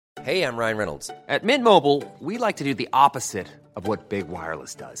Hey, I'm Ryan Reynolds. At Mint Mobile, we like to do the opposite of what Big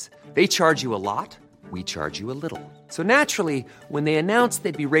Wireless does. They charge you a lot, we charge you a little. So naturally, when they announced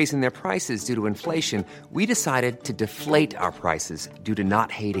they'd be raising their prices due to inflation, we decided to deflate our prices due to not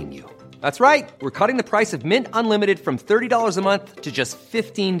hating you. That's right. We're cutting the price of Mint Unlimited from $30 a month to just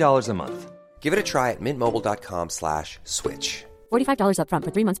 $15 a month. Give it a try at mintmobile.com/switch. $45 up front for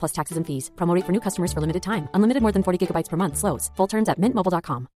 3 months plus taxes and fees. Promo rate for new customers for limited time. Unlimited more than 40 gigabytes per month. Slows full terms at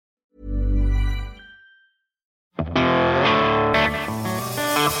mintmobile.com.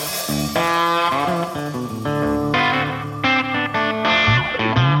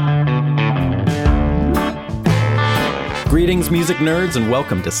 Greetings, music nerds, and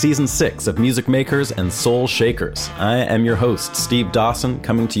welcome to Season 6 of Music Makers and Soul Shakers. I am your host, Steve Dawson,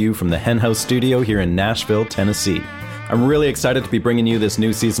 coming to you from the Hen House Studio here in Nashville, Tennessee. I'm really excited to be bringing you this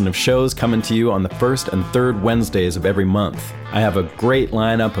new season of shows coming to you on the first and third Wednesdays of every month. I have a great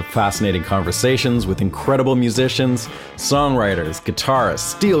lineup of fascinating conversations with incredible musicians, songwriters, guitarists,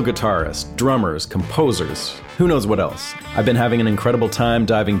 steel guitarists, drummers, composers, who knows what else. I've been having an incredible time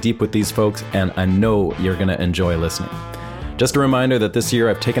diving deep with these folks, and I know you're going to enjoy listening. Just a reminder that this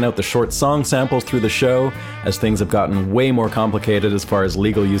year I've taken out the short song samples through the show, as things have gotten way more complicated as far as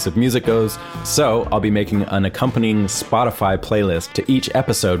legal use of music goes, so I'll be making an accompanying Spotify playlist to each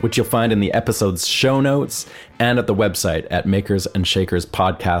episode, which you'll find in the episode's show notes and at the website at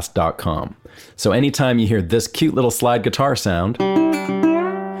makersandshakerspodcast.com. So anytime you hear this cute little slide guitar sound,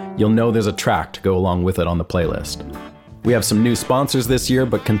 you'll know there's a track to go along with it on the playlist. We have some new sponsors this year,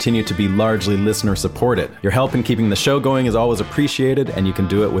 but continue to be largely listener-supported. Your help in keeping the show going is always appreciated, and you can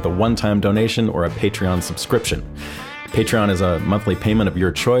do it with a one-time donation or a Patreon subscription. Patreon is a monthly payment of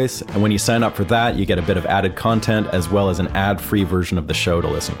your choice, and when you sign up for that, you get a bit of added content as well as an ad-free version of the show to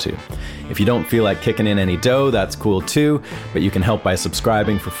listen to. If you don't feel like kicking in any dough, that's cool too, but you can help by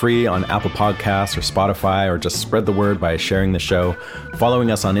subscribing for free on Apple Podcasts or Spotify, or just spread the word by sharing the show,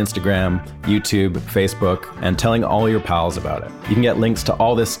 following us on Instagram, YouTube, Facebook, and telling all your pals about it. You can get links to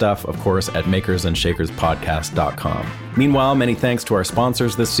all this stuff, of course, at makersandshakerspodcast.com. Meanwhile, many thanks to our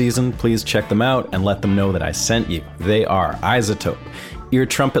sponsors this season. Please check them out and let them know that I sent you. They are Isotope, Ear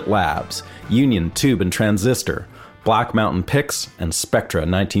Trumpet Labs, Union Tube and Transistor, Black Mountain Picks, and Spectra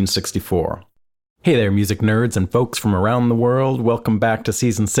 1964. Hey there, music nerds and folks from around the world. Welcome back to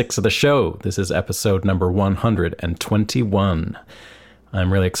Season 6 of the show. This is episode number 121.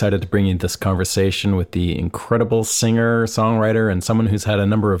 I'm really excited to bring you this conversation with the incredible singer, songwriter, and someone who's had a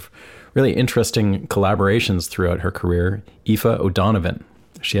number of really interesting collaborations throughout her career, Aoife O'Donovan.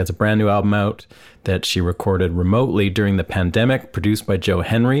 She has a brand new album out that she recorded remotely during the pandemic, produced by Joe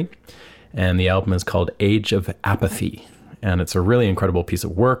Henry, and the album is called Age of Apathy. And it's a really incredible piece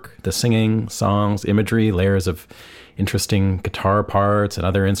of work. The singing, songs, imagery, layers of interesting guitar parts and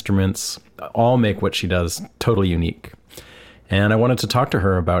other instruments all make what she does totally unique. And I wanted to talk to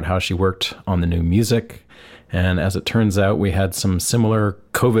her about how she worked on the new music. And as it turns out, we had some similar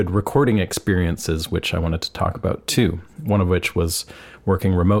COVID recording experiences, which I wanted to talk about too. One of which was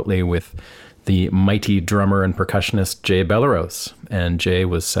working remotely with the mighty drummer and percussionist Jay Belleros. And Jay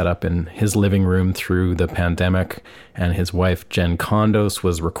was set up in his living room through the pandemic, and his wife Jen Condos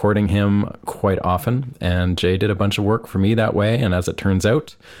was recording him quite often. And Jay did a bunch of work for me that way, and as it turns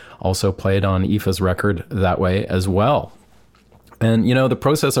out, also played on Aoife's record that way as well. And you know, the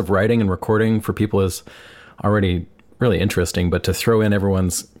process of writing and recording for people is already really interesting, but to throw in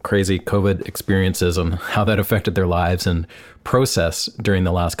everyone's crazy COVID experiences and how that affected their lives and process during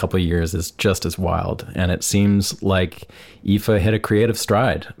the last couple of years is just as wild. And it seems like Aoife hit a creative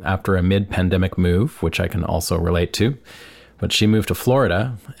stride after a mid-pandemic move, which I can also relate to. But she moved to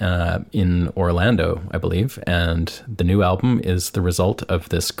Florida, in Orlando, I believe, and the new album is the result of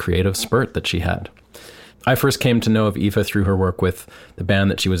this creative spurt that she had. I first came to know of Aoife through her work with the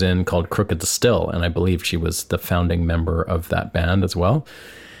band that she was in called Crooked Still, and I believe she was the founding member of that band as well.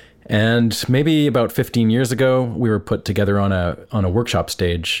 And maybe about 15 years ago, we were put together on a workshop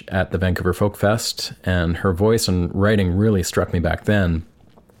stage at the Vancouver Folk Fest, and her voice and writing really struck me back then.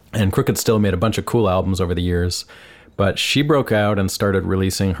 And Crooked Still made a bunch of cool albums over the years, but she broke out and started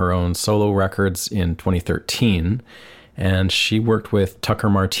releasing her own solo records in 2013. And she worked with Tucker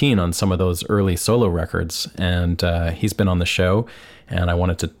Martine on some of those early solo records. And he's been on the show. And I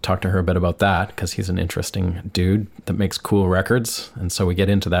wanted to talk to her a bit about that because he's an interesting dude that makes cool records. And so we get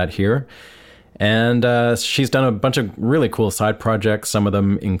into that here. And she's done a bunch of really cool side projects. Some of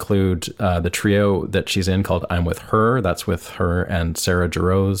them include the trio that she's in called I'm With Her. That's with her and Sarah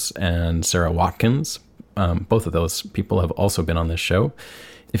Jarosz and Sarah Watkins. Both of those people have also been on this show.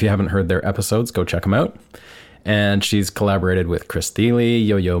 If you haven't heard their episodes, go check them out. And she's collaborated with Chris Thiele,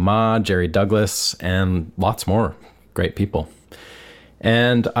 Yo-Yo Ma, Jerry Douglas, and lots more great people.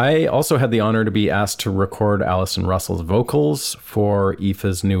 And I also had the honor to be asked to record Alison Russell's vocals for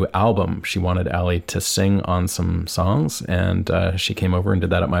Aoife's new album. She wanted Ali to sing on some songs, and she came over and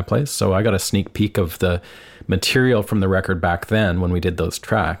did that at my place. So I got a sneak peek of the material from the record back then when we did those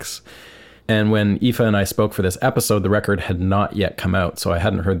tracks. And when Aoife and I spoke for this episode, the record had not yet come out, so I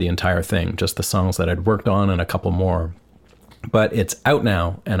hadn't heard the entire thing, just the songs that I'd worked on and a couple more. But it's out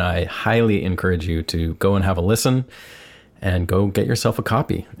now, and I highly encourage you to go and have a listen and go get yourself a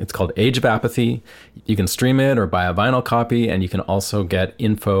copy. It's called Age of Apathy. You can stream it or buy a vinyl copy, and you can also get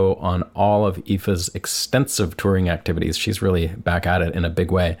info on all of Aoife's extensive touring activities. She's really back at it in a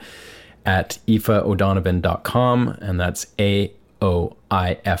big way at aoifeodonovan.com, and that's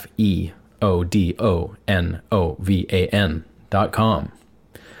AoifeOdonovan.com.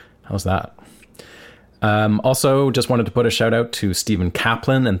 How's that? Also, just wanted to put a shout out to Stephen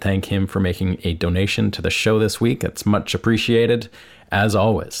Kaplan and thank him for making a donation to the show this week. It's much appreciated, as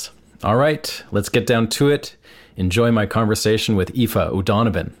always. All right, let's get down to it. Enjoy my conversation with Aoife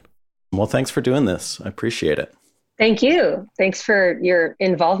O'Donovan. Well, thanks for doing this. I appreciate it. Thank you. Thanks for your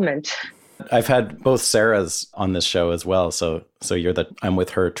involvement. I've had both Sarahs on this show as well, so you're I'm with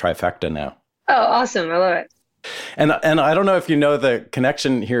her trifecta now. Oh, awesome. I love it. And I don't know if you know the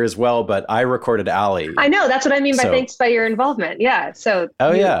connection here as well, but I recorded Ali. I know. That's what I mean by thanks by your involvement. Yeah. So.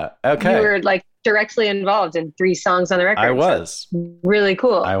 Oh, yeah. Okay. You were like directly involved in 3 songs on the record. I was. So really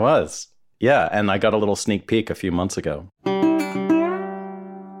cool. I was. Yeah. And I got a little sneak peek a few months ago.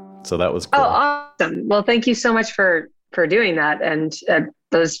 So that was cool. Oh, awesome. Well, thank you so much for doing that. And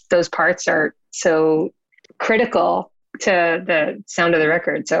those parts are so critical to the sound of the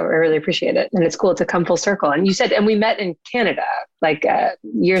record. So I really appreciate it. And it's cool to come full circle. And you said, and we met in Canada like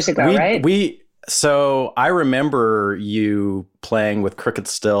years ago, right? So I remember you playing with Crooked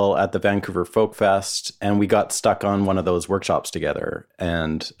Still at the Vancouver Folk Fest, and we got stuck on one of those workshops together.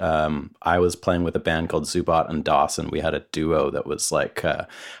 And I was playing with a band called Zubat and Dawson. We had a duo that was like, I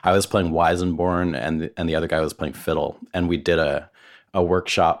was playing Weisenborn and the other guy was playing fiddle. And we did a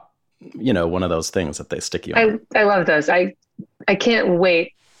workshop, you know, one of those things that they stick you on. I love those. I can't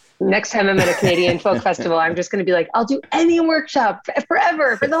wait. Next time I'm at a Canadian folk festival, I'm just going to be like, I'll do any workshop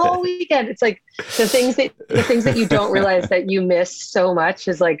forever for the whole weekend. It's like the things that you don't realize that you miss so much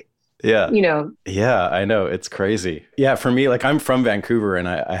is like, yeah, you know. Yeah, I know. It's crazy. Yeah. For me, like I'm from Vancouver and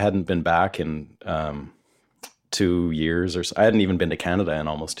I hadn't been back in 2 years or so. I hadn't even been to Canada in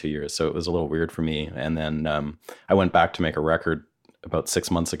almost 2 years. So it was a little weird for me. And then I went back to make a record about 6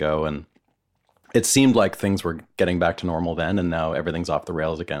 months ago, and it seemed like things were getting back to normal then, and now everything's off the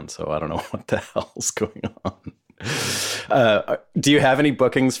rails again. So I don't know what the hell's going on. Do you have any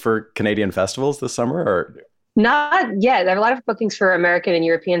bookings for Canadian festivals this summer? Or not yet? I have a lot of bookings for American and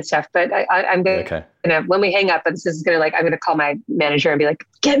European stuff, but I'm going to, when we hang up, this is going to I'm going to call my manager and be like,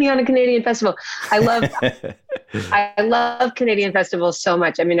 get me on a Canadian festival. I love Canadian festivals so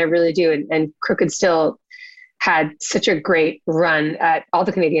much. I mean, I really do. And Crooked Still had such a great run at all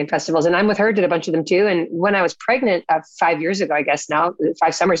the Canadian festivals. And I'm with her, did a bunch of them too. And when I was pregnant 5 years ago, I guess now,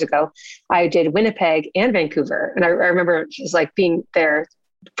 5 summers ago, I did Winnipeg and Vancouver. And I remember just like being there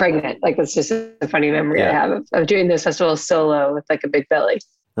pregnant. Like it's just a funny memory I have of doing this festival solo with like a big belly.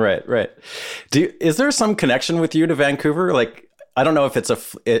 Right. Is there some connection with you to Vancouver? Like, I don't know if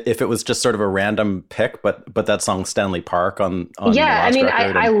if it was just sort of a random pick, but that song Stanley Park on yeah, I mean,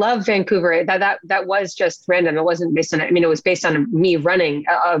 I love Vancouver. That was just random. It wasn't based on it. I mean, it was based on me running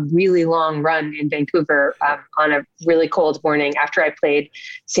a really long run in Vancouver on a really cold morning after I played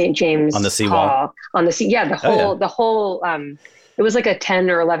St. James on the seawall. On the sea, yeah, the whole. It was like a 10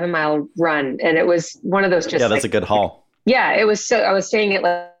 or 11 mile run, and it was one of those just that's a good haul. Yeah, it was. So I was staying at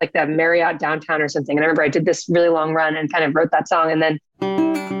like the Marriott downtown or something. And I remember I did this really long run and kind of wrote that song and then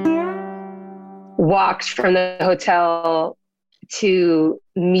walked from the hotel to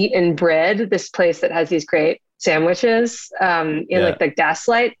Meat and Bread, this place that has these great sandwiches in like the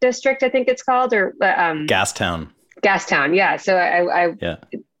Gaslight District, I think it's called, or Gastown. Yeah. So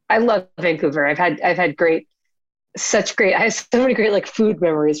I love Vancouver. I've had I have so many great like food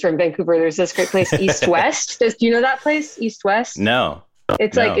memories from Vancouver. There's this great place, East West. Do you know that place, East West? No.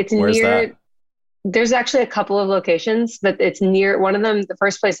 It's Where's near. That? There's actually a couple of locations, but it's near one of them. The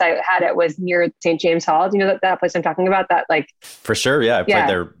first place I had it was near St. James Hall. Do you know that place I'm talking about? That like for sure, yeah. I played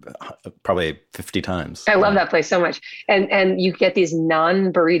there probably 50 times. I love that place so much, and you get these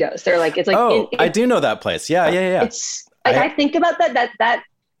naan burritos. They're like it's like I do know that place. Yeah. It's like I think about that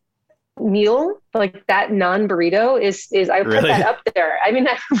meal, like that naan burrito is I put that up there. I mean,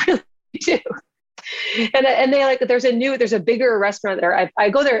 I really do. And they like, there's a bigger restaurant there. I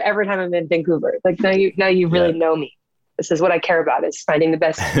go there every time I'm in Vancouver. Like now you really know me. This is what I care about, is finding the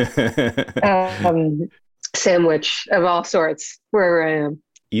best sandwich of all sorts wherever I am.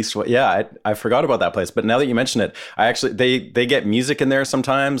 Eastwood. Yeah, I forgot about that place, but now that you mention it, I actually they get music in there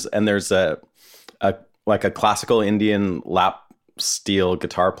sometimes, and there's a classical Indian lap steel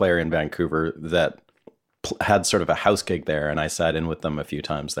guitar player in Vancouver that had sort of a house gig there, and I sat in with them a few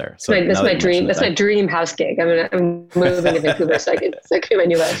times there. So that's my dream. That's my dream house gig. I'm moving to Vancouver so I can be my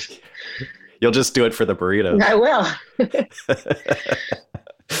new life. You'll just do it for the burritos. I will.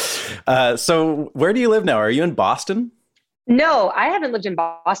 So where do you live now? Are you in Boston? No, I haven't lived in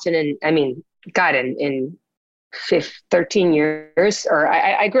Boston in 13 years, or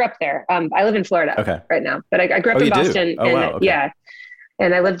I grew up there. I live in Florida right now, but I grew up in Boston. Oh, wow. Okay. Yeah.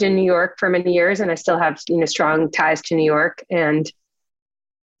 And I lived in New York for many years, and I still have, strong ties to New York. And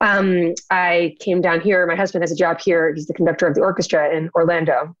I came down here. My husband has a job here. He's the conductor of the orchestra in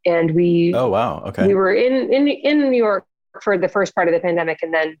Orlando. And we were in New York for the first part of the pandemic.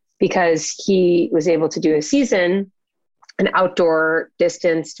 And then because he was able to do a season, an outdoor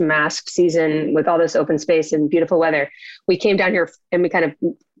distanced masked season with all this open space and beautiful weather, we came down here and we kind of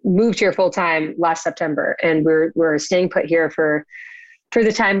moved here full time last September. And we're staying put here for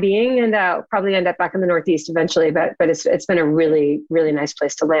the time being, and probably end up back in the Northeast eventually. But it's been a really, really nice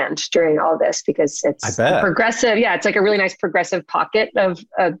place to land during all this, because it's progressive. Yeah, it's like a really nice progressive pocket of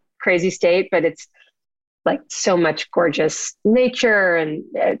a crazy state, but it's like so much gorgeous nature, and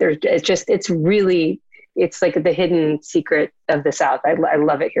it's like the hidden secret of the South. I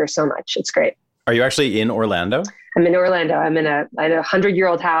love it here so much. It's great. Are you actually in Orlando? I'm in Orlando. I'm in a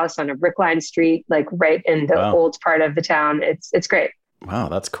 100-year-old house on a brick-lined street, like right in the old part of the town. It's great. Wow,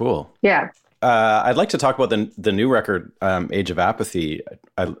 that's cool. Yeah. I'd like to talk about the new record, Age of Apathy.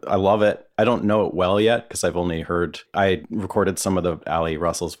 I love it. I don't know it well yet because I recorded some of the Ali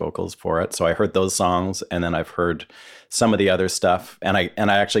Russell's vocals for it. So I heard those songs, and then I've heard some of the other stuff. And I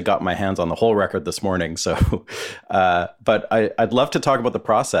actually got my hands on the whole record this morning. So, but I'd love to talk about the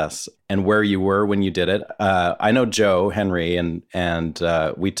process and where you were when you did it. I know Joe Henry, and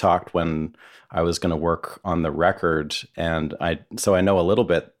we talked when I was going to work on the record, and so I know a little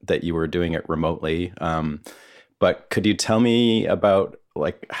bit that you were doing it remotely. But could you tell me about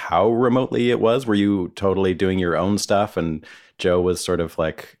like how remotely it was? Were you totally doing your own stuff, and Joe was sort of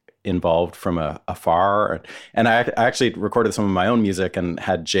like involved from afar? And I actually recorded some of my own music and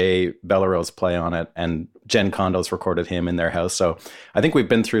had Jay Bellerose play on it, and Jen Condos recorded him in their house. So I think we've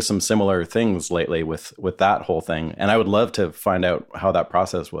been through some similar things lately with that whole thing. And I would love to find out how that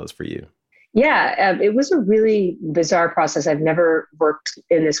process was for you. Yeah, it was a really bizarre process. I've never worked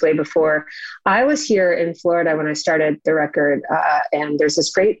in this way before. I was here in Florida when I started the record, and there's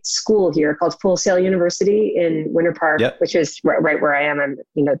this great school here called Full Sail University in Winter Park, which is right where I am. I'm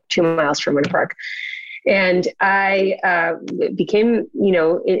 2 miles from Winter Park. And I became,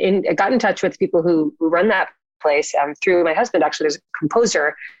 I got in touch with people who run that place through my husband. Actually, there's a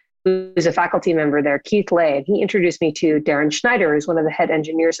composer who's a faculty member there, Keith Lay, and he introduced me to Darren Schneider, who's one of the head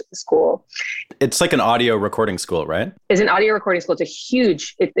engineers at the school. It's like an audio recording school, right? It's an audio recording school. It's a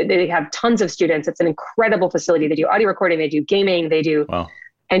huge, they have tons of students. It's an incredible facility. They do audio recording, they do gaming, they do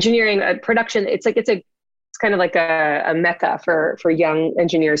engineering, production. It's kind of like a mecca for young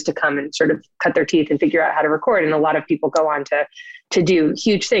engineers to come and sort of cut their teeth and figure out how to record. And a lot of people go on to do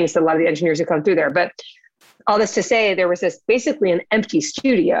huge things. A lot of the engineers who come through there, but all this to say, there was basically an empty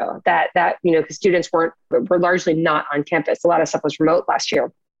studio that because students were largely not on campus. A lot of stuff was remote last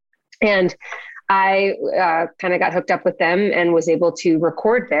year. And I kind of got hooked up with them and was able to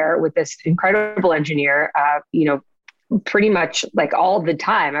record there with this incredible engineer, pretty much like all the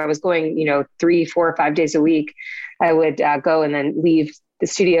time. I was going, 3, 4, 5 days a week. I would go and then leave the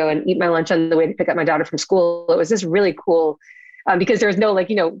studio and eat my lunch on the way to pick up my daughter from school. It was this really cool because there was no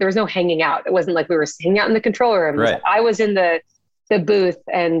there was no hanging out. It wasn't like we were hanging out in the control room. Right. I was in the booth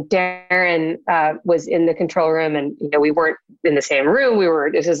and Darren was in the control room, and we weren't in the same room.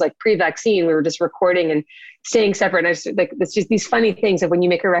 This was like pre-vaccine. We were just recording and staying separate. And it's just these funny things of when you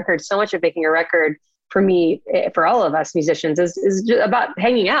make a record. So much of making a record for me, for all of us musicians, is just about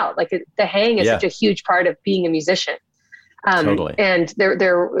hanging out. Like the hang is such a huge part of being a musician. Totally. And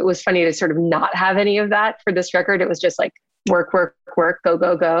it was funny to sort of not have any of that for this record. It was just like work,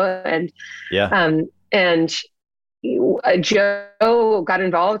 go. And, and Joe got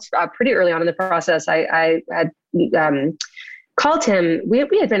involved pretty early on in the process. I had called him. We had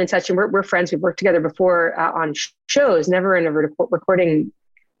been in touch, and we're friends. We've worked together before on shows, never in a recording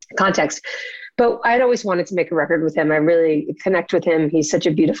context. But I'd always wanted to make a record with him. I really connect with him. He's such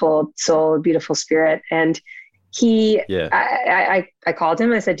a beautiful soul, a beautiful spirit. And I called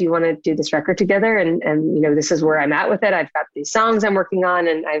him. I said, do you want to do this record together? And this is where I'm at with it. I've got these songs I'm working on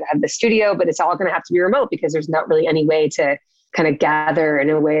and I have the studio, but it's all going to have to be remote because there's not really any way to kind of gather in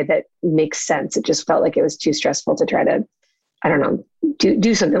a way that makes sense. It just felt like it was too stressful to try to, I don't know,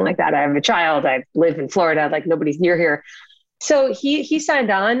 do something like that. I have a child. I live in Florida, like nobody's near here. So he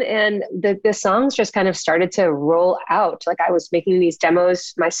signed on and the songs just kind of started to roll out. Like I was making these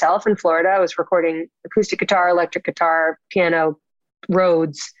demos myself in Florida. I was recording acoustic guitar, electric guitar, piano,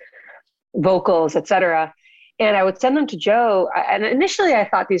 Rhodes, vocals, etc. And I would send them to Joe. And initially I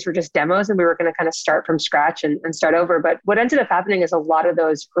thought these were just demos and we were going to kind of start from scratch and start over. But what ended up happening is a lot of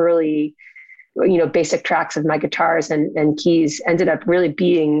those early, basic tracks of my guitars and keys ended up really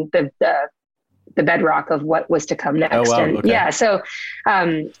being the bedrock of what was to come next. Oh, wow. And okay. So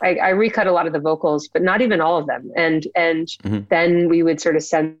I recut a lot of the vocals, but not even all of them. And then we would sort of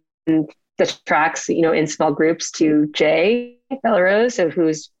send the tracks, in small groups to Jay Bellerose,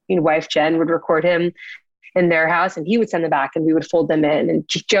 whose wife Jen would record him in their house, and he would send them back and we would fold them in, and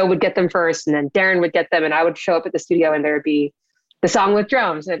Joe would get them first and then Darren would get them, and I would show up at the studio and there would be the song with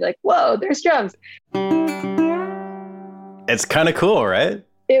drums. And I'd be like, whoa, there's drums. It's kind of cool, right?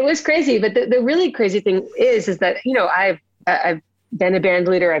 It was crazy. But the really crazy thing is that, I've been a band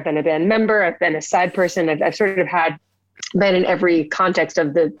leader. I've been a band member. I've been a side person. I've sort of been in every context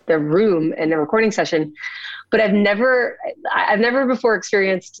of the room and the recording session, but I've never before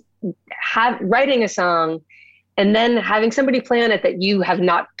experienced writing a song and then having somebody play on it that you have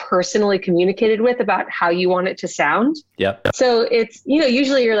not personally communicated with about how you want it to sound. Yep. So it's,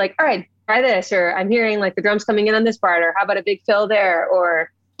 usually you're like, all right, try this, or I'm hearing like the drums coming in on this part, or how about a big fill there, or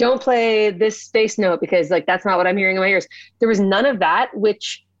don't play this bass note because like that's not what I'm hearing in my ears. There was none of that,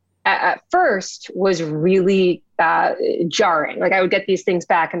 which at first was really jarring. Like I would get these things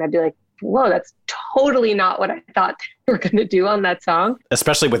back and I'd be like, whoa, that's totally not what I thought they were going to do on that song.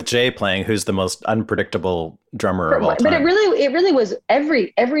 Especially with Jay playing, who's the most unpredictable drummer of all time. But it really was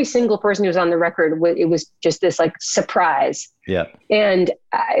every single person who was on the record. It was just this like surprise. Yeah. And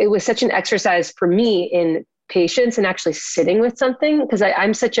it was such an exercise for me in patience and actually sitting with something. Cause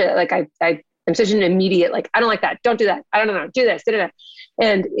I'm such a, I'm such an immediate, like, I don't like that. Don't do that. I don't know. Do this. Da-da-da.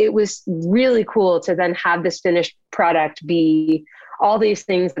 And it was really cool to then have this finished product be all these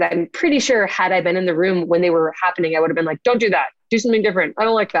things that I'm pretty sure had I been in the room when they were happening, I would have been like, don't do that. Do something different. I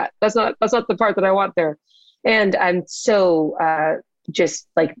don't like that. That's not the part that I want there. And I'm so just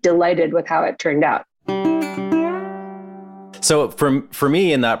like delighted with how it turned out. So for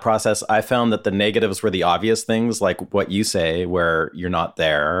me in that process, I found that the negatives were the obvious things, like what you say, where you're not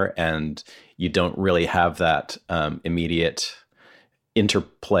there and you don't really have that immediate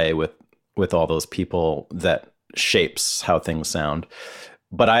interplay with all those people that shapes how things sound.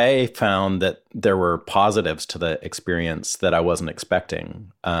 But I found that there were positives to the experience that I wasn't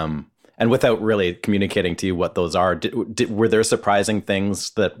expecting. And without really communicating to you what those are, were there surprising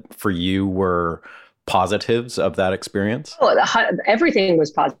things that for you were positives of that experience? Oh, everything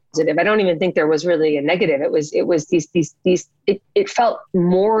was positive. I don't even think there was really a negative. It was it felt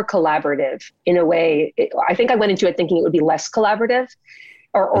more collaborative in a way. I think I went into it thinking it would be less collaborative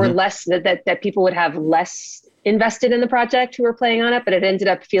or less that people would have less invested in the project who were playing on it, but it ended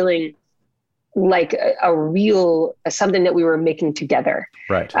up feeling like a real something that we were making together.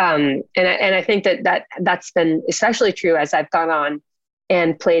 Right. And I think that's been especially true as I've gone on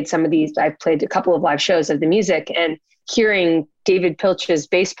and played some of these. I've played a couple of live shows of the music and hearing David Pilch's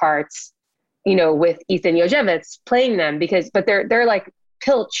bass parts, with Ethan Yojevitz playing them but they're like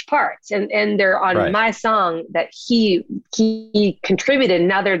Pilch parts and they're on my song that he contributed.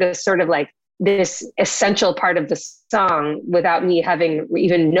 Now they're this sort of like this essential part of the song without me having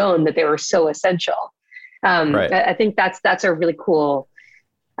even known that they were so essential. I think that's a really cool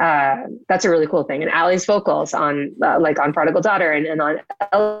thing. And Ali's vocals on on Prodigal Daughter and on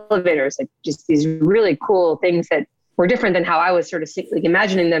Elevators, like just these really cool things that were different than how I was sort of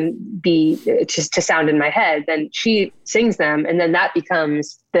imagining them be just to sound in my head. Then she sings them, and then that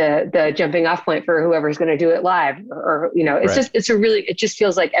becomes the jumping off point for whoever's going to do it live. Or it just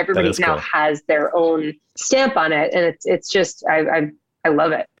feels like everybody now has their own stamp on it, and it's just I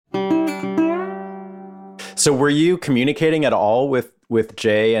love it. So were you communicating at all with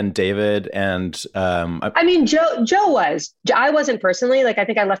Jay and David and Joe was. I wasn't personally. Like I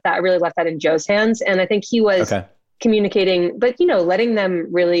think I really left that in Joe's hands, and I think he was communicating, but letting them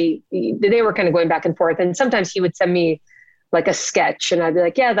really. They were kind of going back and forth, and sometimes he would send me like a sketch, and I'd be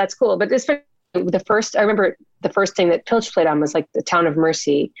like, "Yeah, that's cool." But this the first, I remember the first thing that Pilch played on was like The Town of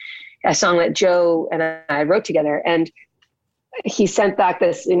Mercy, a song that Joe and I wrote together. And he sent back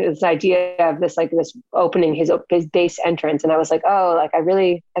this idea of this opening, his bass entrance. And I was like, oh, like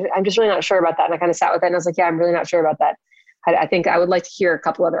I'm just really not sure about that. And I kind of sat with it and I was like, yeah, I'm really not sure about that. I think I would like to hear a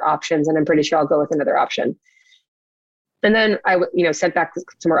couple other options, and I'm pretty sure I'll go with another option. And then I sent back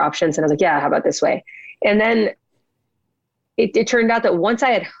some more options, and I was like, yeah, how about this way? And then it turned out that once I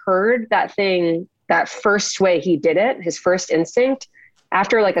had heard that thing, that first way he did it, his first instinct,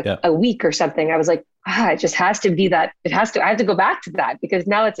 after like a week or something, I was like, it just has to be that. I have to go back to that because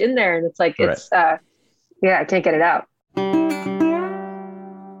now it's in there and it's like, right. I can't get it out.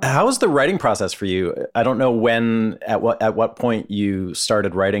 How was the writing process for you? I don't know at what point you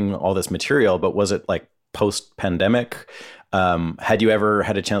started writing all this material, but was it like post-pandemic? Had you ever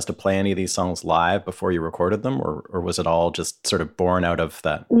had a chance to play any of these songs live before you recorded them, or was it all just sort of born out of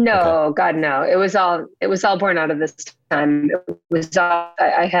that? No, okay. God, no. It was all born out of this time.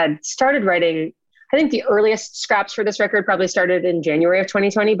 I had started writing. I think the earliest scraps for this record probably started in January of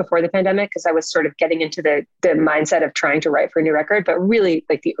 2020 before the pandemic, because I was sort of getting into the mindset of trying to write for a new record. But really,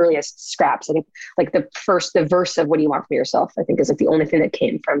 like the earliest scraps, I think like the verse of What Do You Want From Yourself, I think is like the only thing that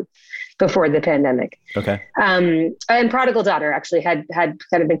came from before the pandemic. Okay. And Prodigal Daughter actually had kind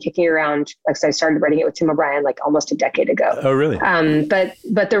of been kicking around. Like, so I started writing it with Tim O'Brien like almost a decade ago. Oh, really?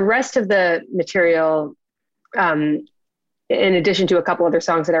 But the rest of the material, in addition to a couple other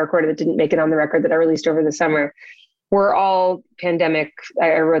songs that I recorded that didn't make it on the record that I released over the summer, were all pandemic.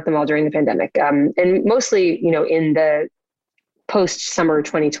 I wrote them all during the pandemic. And mostly, in the post-summer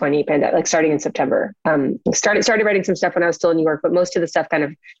 2020 pandemic, like starting in September. Started writing some stuff when I was still in New York, but most of the stuff kind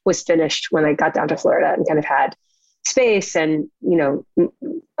of was finished when I got down to Florida and kind of had space and,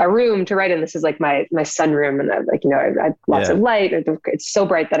 a room to write in. This is like my sunroom, and I had lots of light. It's so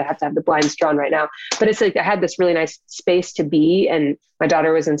bright that I have to have the blinds drawn right now, but it's like I had this really nice space to be, and my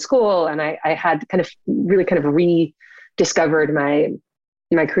daughter was in school, and I had kind of rediscovered my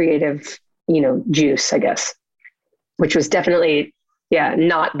creative, juice, I guess, which was definitely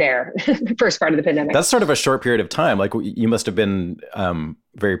not there the first part of the pandemic. That's sort of a short period of time. Like you must have been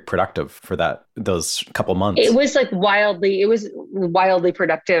very productive for those couple months. It was wildly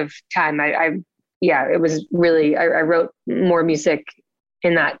productive time. It was really, I wrote more music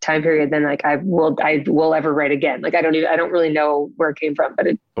in that time period than like I will ever write again. Like I don't really know where it came from, but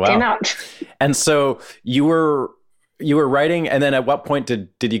it came out. And so you were writing, and then at what point did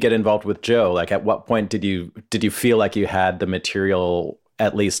you get involved with Joe? Like at what point did you feel like you had the material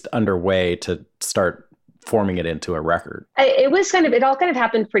at least underway to start forming it into a record? It all kind of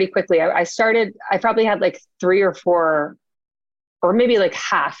happened pretty quickly. I probably had like 3 or 4 or maybe like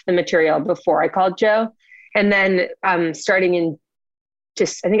half the material before I called Joe. And then starting I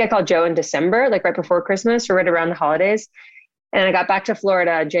think I called Joe in December, like right before Christmas or right around the holidays. And I got back to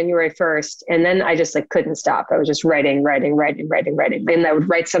Florida January 1st. And then I just like couldn't stop. I was just writing. And I would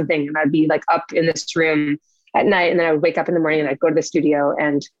write something and I'd be like up in this room at night. And then I would wake up in the morning and I'd go to the studio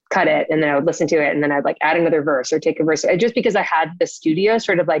and cut it. And then I would listen to it. And then I'd like add another verse or take a verse. Just because I had the studio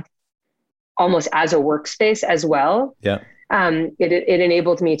sort of like almost as a workspace as well. Yeah. It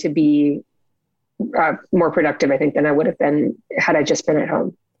enabled me to be more productive, I think, than I would have been had I just been at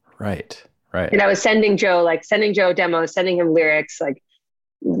home. Right. And I was sending Joe demos, sending him lyrics, like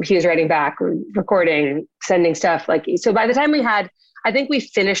he was writing back, recording, sending stuff. Like, so by the time I think we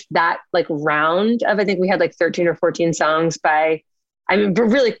finished that like round of, I think we had like 13 or 14 songs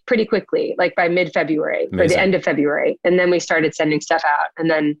really pretty quickly, like by mid-February or the end of February. And then we started sending stuff out. And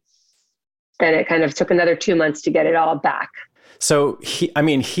then it kind of took another 2 months to get it all back. So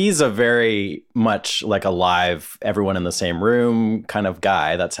he's a very much like a live, everyone in the same room kind of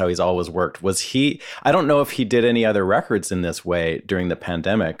guy. That's how he's always worked. I don't know if he did any other records in this way during the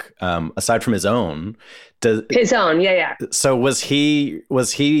pandemic, aside from his own. His own, yeah. So was he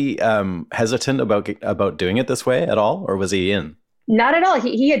hesitant about doing it this way at all, or was he in? Not at all.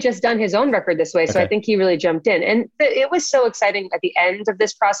 He had just done his own record this way. So I think he really jumped in. And it was so exciting at the end of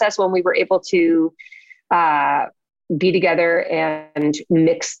this process when we were able to be together and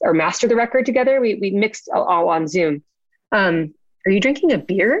mix or master the record together. We mixed all on Zoom. Are you drinking a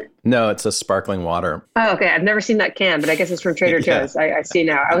beer? No, it's a sparkling water. Oh, okay. I've never seen that can, but I guess it's from Trader Joe's. I see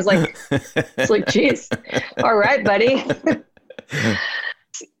now. I was like, geez. All right, buddy.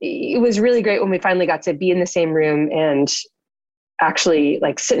 It was really great when we finally got to be in the same room and actually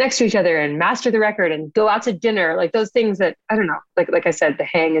like sit next to each other and master the record and go out to dinner. Like those things that, I don't know, like I said, the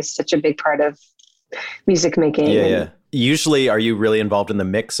hang is such a big part of music making. Yeah. Usually, are you really involved in the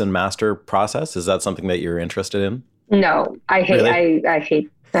mix and master process? Is that something that you're interested in? No, I hate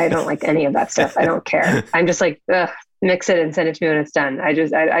I don't like any of that stuff. I don't care. I'm just like, ugh, mix it and send it to me when it's done. I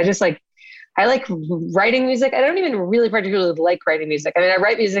just like, I like writing music. I don't even really particularly like writing music. I mean, I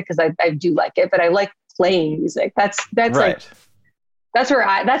write music because I do like it, but I like playing music. That's Right. like,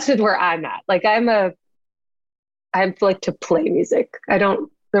 that's just where I'm at. Like I like to play music.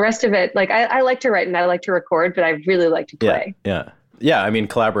 The rest of it, like I like to write and I like to record, but I really like to play. Yeah. I mean,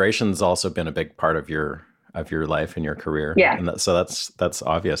 collaboration's also been a big part of your life and your career. Yeah. And so that's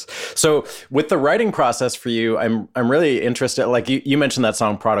obvious. So with the writing process for you, I'm really interested. Like you mentioned that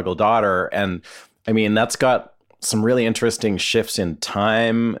song Prodigal Daughter, and I mean, that's got some really interesting shifts in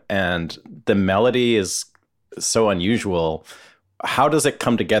time, and the melody is so unusual. How does it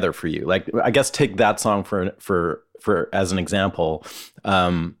come together for you? Like, I guess take that song for as an example.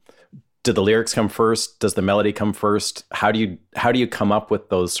 Did the lyrics come first? Does the melody come first? How do you come up with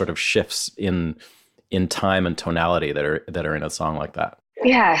those sort of shifts in time and tonality that are in a song like that?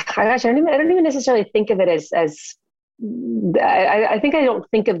 Yeah, gosh, I don't even necessarily think of it as I think I don't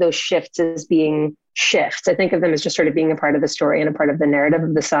think of those shifts as being shifts. I think of them as just sort of being a part of the story and a part of the narrative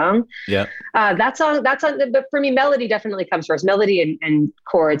of the song. Yeah. That song, but for me, melody definitely comes first, melody and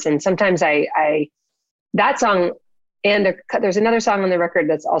chords. And sometimes that song, and there's another song on the record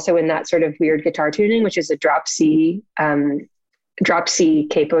that's also in that sort of weird guitar tuning, which is a drop C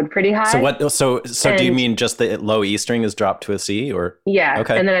capoed pretty high. So do you mean just the low E string is dropped to a C, or? Yeah.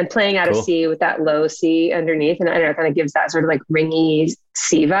 Okay. And then I'm playing out of C with that low C underneath. And I don't know, it kind of gives that sort of like ringy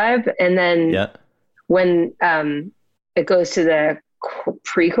C vibe. And then when it goes to the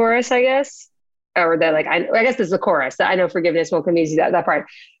pre-chorus, I guess, or the like, I guess this is the chorus, that I know forgiveness won't come easy, that part.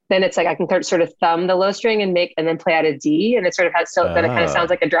 Then it's like I can sort of thumb the low string and then play out a D, and it sort of has then it kind of sounds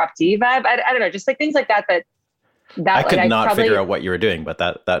like a drop D vibe. I don't know, just like things like that. I could not figure out what you were doing, but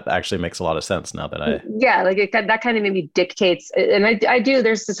that actually makes a lot of sense now that I... Yeah, like that kind of maybe dictates, and I do,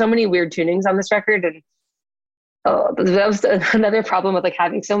 there's so many weird tunings on this record, and that was another problem with like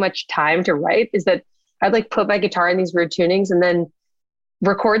having so much time to write, is that I'd like put my guitar in these weird tunings and then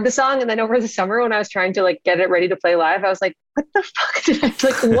record the song, and then over the summer when I was trying to like get it ready to play live, I was like, what the fuck did I,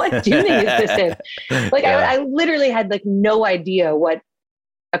 like, what tuning is this in? Like, yeah. I literally had like no idea what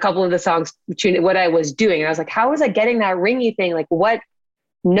a couple of the songs, what I was doing. And I was like, how was I getting that ringy thing? Like, what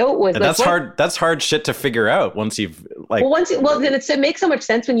note was like, that's hard shit to figure out once you've like, then it makes so much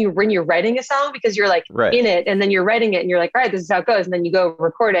sense when you're writing a song, because you're like in it, and then you're writing it and you're like, all right, this is how it goes. And then you go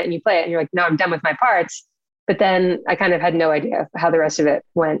record it and you play it and you're like, no, I'm done with my parts. But then I kind of had no idea how the rest of it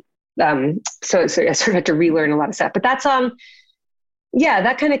went. So I sort of had to relearn a lot of stuff. But that song, yeah,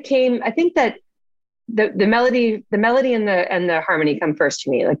 that kind of came, I think that the melody and the harmony come first to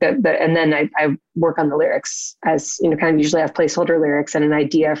me, like and then I work on the lyrics, as you know, kind of usually have placeholder lyrics and an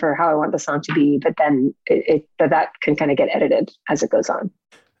idea for how I want the song to be, but then that can kind of get edited as it goes on.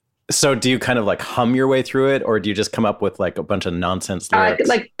 So do you kind of like hum your way through it, or do you just come up with like a bunch of nonsense lyrics?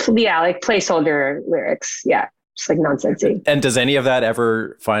 Like placeholder lyrics. Yeah. Just like nonsensy. And does any of that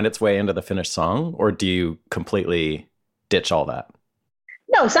ever find its way into the finished song, or do you completely ditch all that?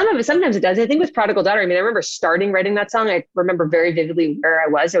 No, some of it, sometimes it does. I think with Prodigal Daughter, I mean, I remember starting writing that song. I remember very vividly where I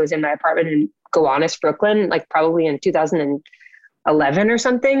was. I was in my apartment in Gowanus, Brooklyn, like probably in 2011 or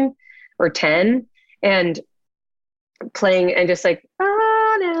something, or 10, and playing and just like,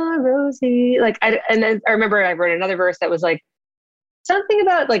 oh, now Rosie. Like, and then I remember I wrote another verse that was like something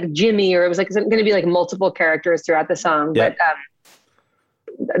about like Jimmy, or it was like going to be like multiple characters throughout the song. Yeah. But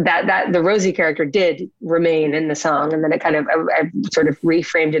that the Rosie character did remain in the song, and then it kind of I sort of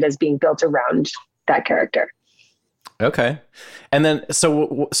reframed it as being built around that character. Okay, and then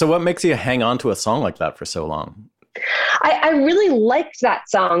so what makes you hang on to a song like that for so long? I really liked that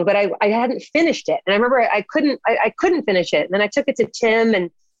song, but I hadn't finished it, and I remember I couldn't finish it, and then I took it to Tim,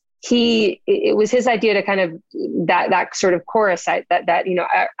 and it was his idea to kind of that sort of chorus that you know,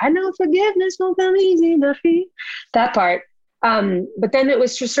 I know forgiveness won't come easy, that part. But then it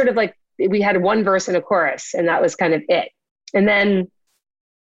was just sort of like, we had one verse and a chorus, and that was kind of it. And then,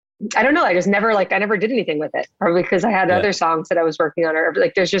 I don't know, I never did anything with it, probably because I had other songs that I was working on, or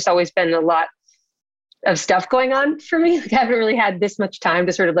like, there's just always been a lot of stuff going on for me. Like, I haven't really had this much time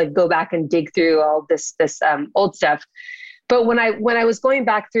to sort of like go back and dig through all this old stuff. But when I was going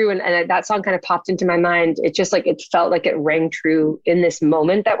back through and that song kind of popped into my mind, it just like, it felt like it rang true in this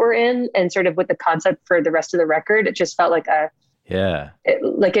moment that we're in, and sort of with the concept for the rest of the record, it just felt like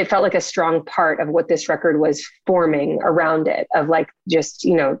it felt like a strong part of what this record was forming around it, of like, just,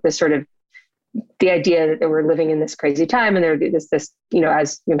 you know, this sort of the idea that we're living in this crazy time, and there this, you know,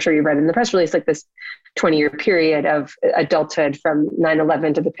 as I'm sure you read in the press release, like this 20-year period of adulthood from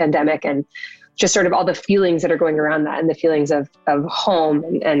 9/11 to the pandemic, and just sort of all the feelings that are going around that, and the feelings of home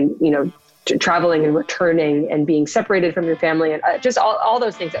and traveling and returning and being separated from your family, and just all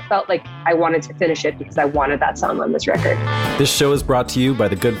those things. It felt like I wanted to finish it because I wanted that song on this record. This show is brought to you by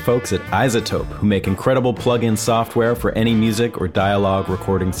the good folks at iZotope, who make incredible plug-in software for any music or dialogue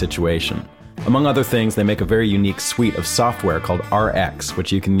recording situation. Among other things, they make a very unique suite of software called RX,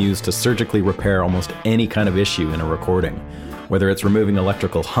 which you can use to surgically repair almost any kind of issue in a recording. Whether it's removing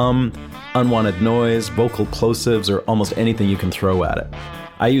electrical hum, unwanted noise, vocal plosives, or almost anything you can throw at it.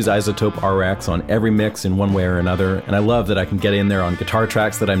 I use iZotope RX on every mix in one way or another, and I love that I can get in there on guitar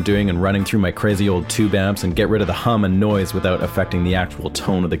tracks that I'm doing and running through my crazy old tube amps and get rid of the hum and noise without affecting the actual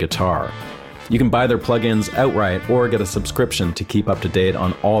tone of the guitar. You can buy their plugins outright or get a subscription to keep up to date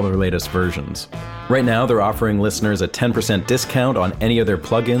on all their latest versions. Right now, they're offering listeners a 10% discount on any of their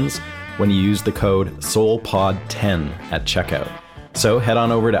plugins when you use the code SOULPOD10 at checkout. So head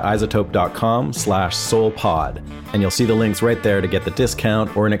on over to iZotope.com/soulpod, and you'll see the links right there to get the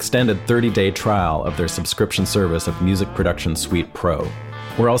discount or an extended 30-day trial of their subscription service of Music Production Suite Pro.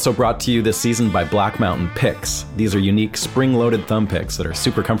 We're also brought to you this season by Black Mountain Picks. These are unique spring-loaded thumb picks that are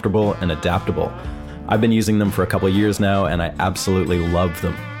super comfortable and adaptable. I've been using them for a couple of years now, and I absolutely love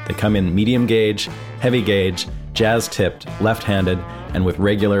them. They come in medium gauge, heavy gauge, jazz-tipped, left-handed, and with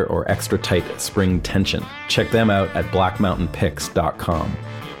regular or extra tight spring tension. Check them out at blackmountainpicks.com.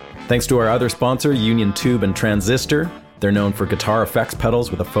 Thanks to our other sponsor, Union Tube and Transistor. They're known for guitar effects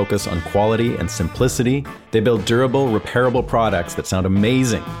pedals with a focus on quality and simplicity. They build durable, repairable products that sound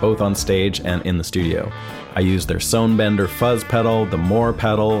amazing, both on stage and in the studio. I use their Sonebender fuzz pedal, the Moore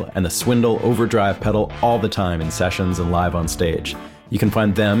pedal, and the Swindle overdrive pedal all the time in sessions and live on stage. You can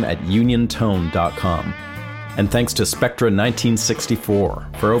find them at uniontone.com. And thanks to Spectra 1964.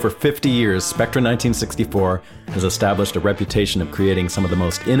 For over 50 years, Spectra 1964 has established a reputation of creating some of the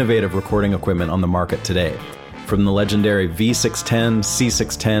most innovative recording equipment on the market today. From the legendary V610,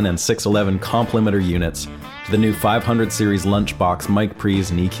 C610, and 611 complimenter units to the new 500 series Lunchbox mic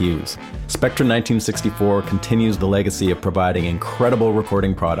pre's and EQs, Spectra 1964 continues the legacy of providing incredible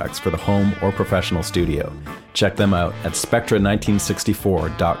recording products for the home or professional studio. Check them out at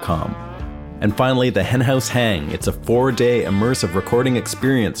spectra1964.com. And finally, the Henhouse Hang. It's a 4-day immersive recording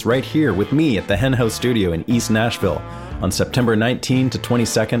experience right here with me at the Henhouse Studio in East Nashville on September 19 to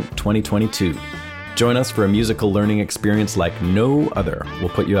 22nd, 2022. Join us for a musical learning experience like no other. We'll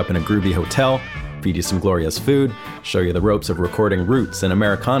put you up in a groovy hotel, feed you some glorious food, show you the ropes of recording roots and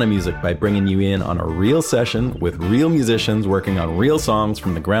Americana music by bringing you in on a real session with real musicians working on real songs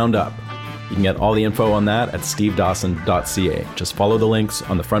from the ground up. You can get all the info on that at stevedawson.ca. Just follow the links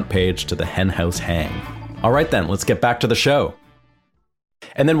on the front page to the Henhouse Hang. All right then, let's get back to the show.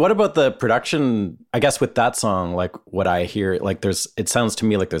 And then what about the production? I guess with that song, like what I hear, like it sounds to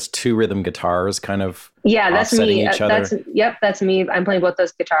me like there's two rhythm guitars kind of that's me. Each other. That's me. I'm playing both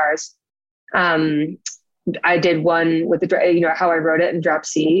those guitars. I did one with the, how I wrote it in drop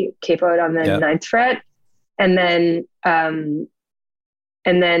C, capoed on the 9th fret. And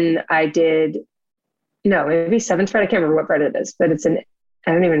then I did, maybe 7th fret. I can't remember what fret it is, but I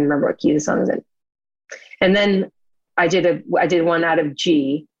don't even remember what key the song is in. And then I did one out of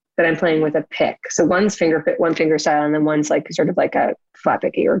G that I'm playing with a pick. So one's one finger style, and then one's like sort of like a flat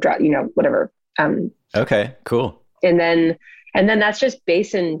picky or drop, whatever. Okay, cool. And then that's just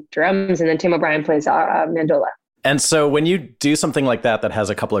bass and drums. And then Tim O'Brien plays mandola. And so when you do something like that has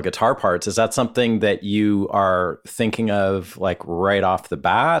a couple of guitar parts, is that something that you are thinking of like right off the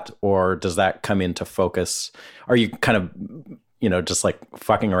bat, or does that come into focus? Are you kind of, just like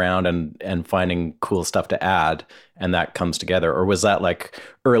fucking around and finding cool stuff to add and that comes together? Or was that like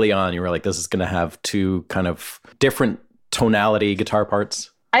early on, you were like, this is going to have two kind of different tonality guitar parts?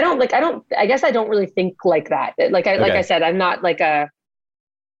 I guess I don't really think like that. Like I said, I'm not like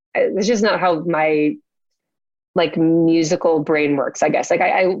it's just not how my like musical brain works, I guess. Like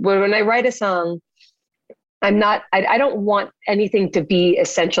when I write a song, I don't want anything to be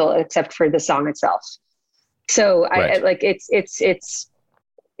essential except for the song itself. So right. It's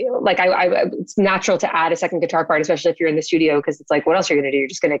natural to add a second guitar part, especially if you're in the studio, because it's like, what else are you going to do? You're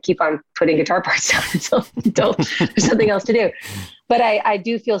just going to keep on putting guitar parts down until there's something else to do. But I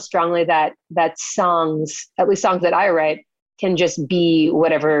do feel strongly that songs, at least songs that I write, can just be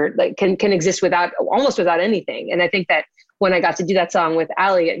whatever, like can exist almost without anything. And I think that when I got to do that song with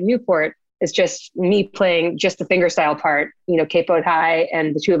Ali at Newport, it's just me playing just the fingerstyle part, capoed high,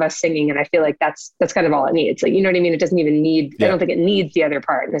 and the two of us singing. And I feel like that's kind of all it needs. Like, you know what I mean? It doesn't even need, I don't think it needs the other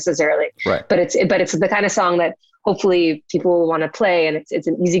part necessarily, right. But it's the kind of song that hopefully people will want to play. And it's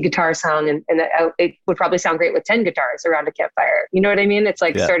an easy guitar song. And it would probably sound great with 10 guitars around a campfire. You know what I mean? It's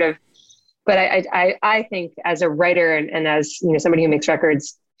like sort of, But I think as a writer and as, somebody who makes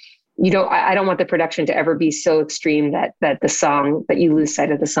records, I don't want the production to ever be so extreme that the song, that you lose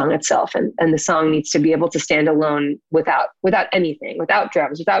sight of the song itself. And the song needs to be able to stand alone without anything, without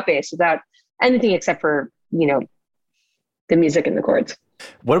drums, without bass, without anything except for, the music and the chords.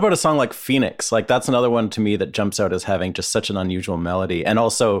 What about a song like Phoenix? Like, that's another one to me that jumps out as having just such an unusual melody. And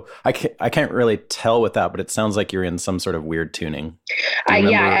also, I can't really tell with that, but it sounds like you're in some sort of weird tuning.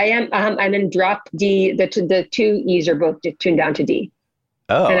 Yeah, I am. I'm in drop D. The two E's are both tuned down to D.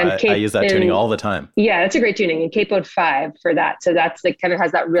 Oh, I use that tuning all the time. Yeah, that's a great tuning. And capoed 5 for that. So that's like kind of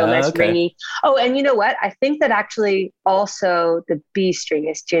has that real nice ringy. Oh, and you know what? I think that actually also the B string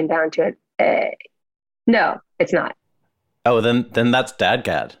is tuned down to an A. No, it's not. Oh, then that's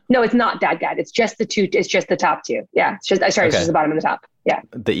Dadgad. No, it's not Dadgad. It's just the two. It's just the top two. Yeah, it's just. Sorry, it's just the bottom and the top. Yeah.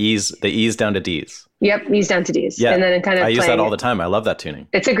 The E's down to D's. Yep, E's down to D's. Yeah, and then it kind of. I use that all the time. I love that tuning.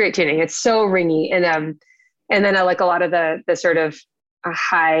 It's a great tuning. It's so ringy, and then I like a lot of the sort of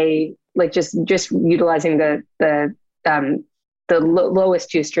high, like just utilizing the lowest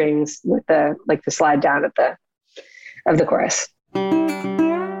two strings with the slide down of the chorus.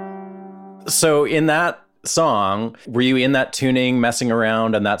 So in that song, were you in that tuning messing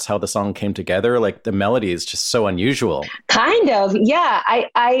around and that's how the song came together? Like, the melody is just so unusual. Kind of, yeah. I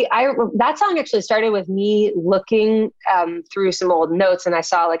that song actually started with me looking through some old notes, and I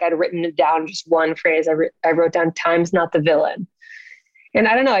saw I'd written down just one phrase. I wrote down "Time's not the villain," and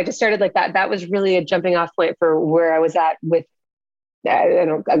I don't know. I just started like that. That was really a jumping off point for where I was at with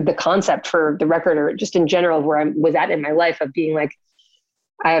the concept for the record, or just in general where I was at in my life of being like,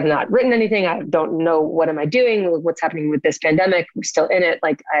 I have not written anything. I don't know what am I doing, what's happening with this pandemic. We're still in it.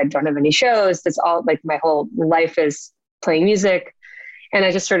 Like, I don't have any shows. That's all, like, my whole life is playing music. And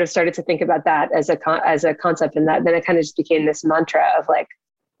I just sort of started to think about that as a concept. And then it kind of just became this mantra of like,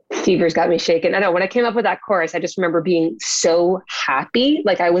 fever's got me shaken. I know when I came up with that chorus, I just remember being so happy.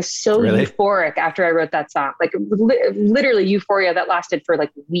 Like, I was so euphoric after I wrote that song, like literally euphoria that lasted for like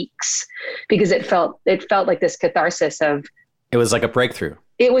weeks, because it felt like this catharsis of, it was like a breakthrough.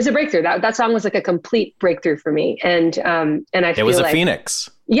 It was a breakthrough. That song was like a complete breakthrough for me. And I feel it was a phoenix.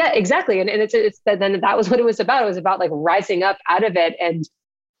 Yeah, exactly. And it's then that was what it was about. It was about like rising up out of it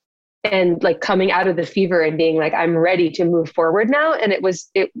and like coming out of the fever and being like, I'm ready to move forward now. And it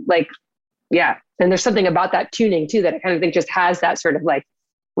like, yeah. And there's something about that tuning too, that I kind of think just has that sort of like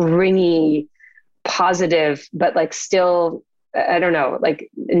ringy, positive, but like still, I don't know, like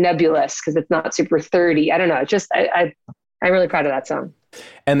nebulous, because it's not super 30. I don't know. It's just, I'm really proud of that song.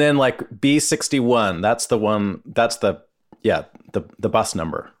 And then like B61, that's the one, that's the bus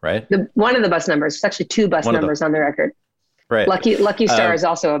number, right? One of the bus numbers. It's actually two bus numbers on the record. Right. Lucky Star is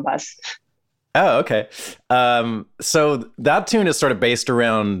also a bus. Oh, okay. So that tune is sort of based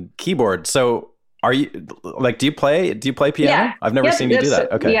around keyboard. So are you like, do you play piano? Yeah. I've never seen you do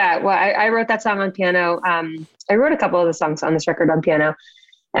that. Okay. Yeah. Well, I wrote that song on piano. I wrote a couple of the songs on this record on piano.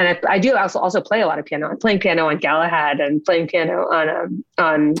 And I do also play a lot of piano. I'm playing piano on Galahad and playing piano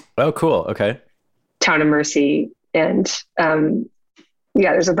on Oh, cool. Okay. Town of Mercy. And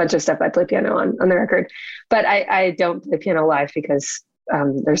there's a bunch of stuff I play piano on the record. But I don't play piano live because I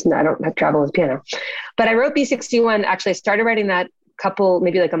don't have travel with piano. But I wrote B61. Actually, I started writing that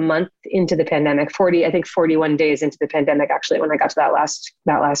maybe like a month into the pandemic, 41 days into the pandemic, actually, when I got to that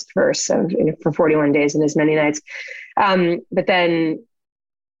last verse of for 41 days and as many nights. But then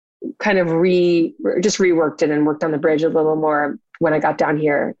kind of reworked it and worked on the bridge a little more when I got down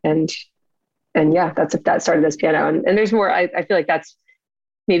here. And that started as piano. And there's more, I feel like that's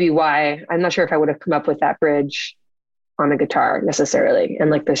maybe why. I'm not sure if I would have come up with that bridge on the guitar necessarily. And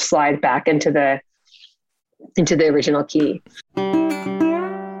like the slide back into the original key.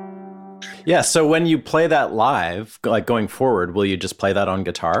 Yeah. So when you play that live, like going forward, will you just play that on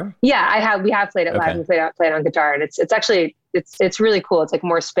guitar? Yeah, we have played it live and played it on guitar. And it's actually, it's really cool. It's like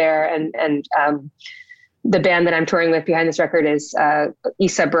more spare. And the band that I'm touring with behind this record is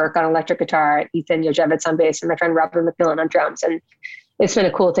Isa Burke on electric guitar, Ethan Yojevitz on bass, and my friend Robert McMillan on drums. And it's been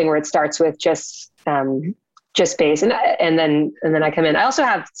a cool thing where it starts with just bass. And then I come in. I also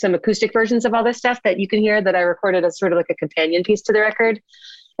have some acoustic versions of all this stuff that you can hear that I recorded as sort of like a companion piece to the record.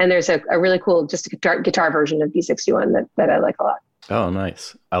 And there's a really cool, just a guitar version of B61 that I like a lot. Oh,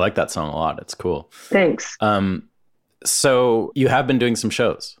 nice. I like that song a lot. It's cool. Thanks. So you have been doing some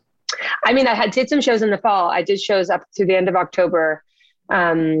shows. I mean, did some shows in the fall. I did shows up to the end of October,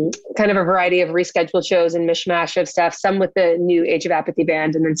 kind of a variety of rescheduled shows and mishmash of stuff, some with the new Age of Apathy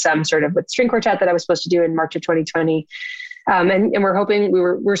band, and then some sort of with string quartet that I was supposed to do in March of 2020. And we're hoping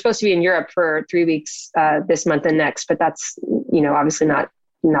we're supposed to be in Europe for 3 weeks this month and next, but that's, obviously not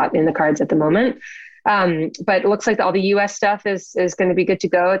not in the cards at the moment. But it looks like all the US stuff is going to be good to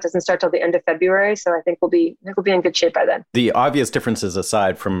go. It doesn't start till the end of February. So I think we'll be in good shape by then. The obvious differences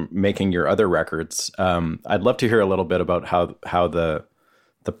aside from making your other records, I'd love to hear a little bit about how the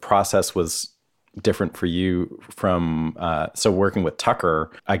process was different for you from, so working with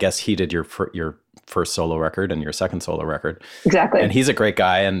Tucker. I guess he did your first solo record and your second solo record. Exactly. And he's a great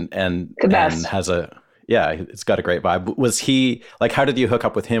guy and has it's got a great vibe. Was he like, how did you hook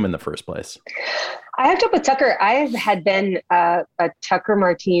up with him in the first place? I hooked up with Tucker. I had been a Tucker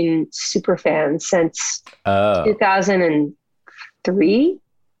Martin super fan since 2003.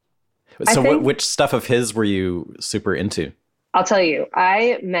 So which stuff of his were you super into? I'll tell you,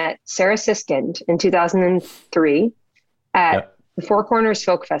 I met Sarah Siskind in 2003 at the Four Corners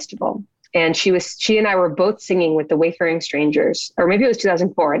Folk Festival. And she and I were both singing with the Wayfaring Strangers, or maybe it was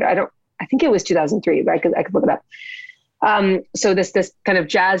 2004. I think it was 2003, but I could look it up. So this kind of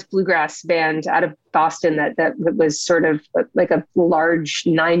jazz bluegrass band out of Boston that was sort of like a large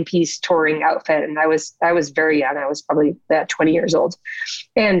 9-piece touring outfit. And I was very young. I was probably 20 years old.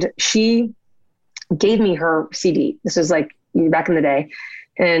 And she gave me her CD. This was like back in the day.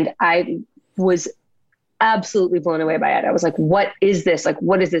 And I was absolutely blown away by it. I was like, what is this? Like,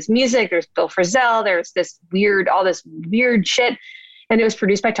 what is this music? There's Bill Frisell. There's all this weird shit. And it was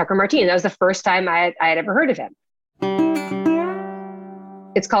produced by Tucker Martin. That was the first time I had ever heard of him.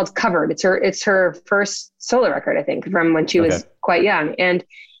 It's called Covered. It's her first solo record, I think, from when she was quite young. And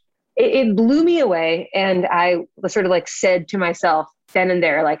it blew me away. And I sort of like said to myself then and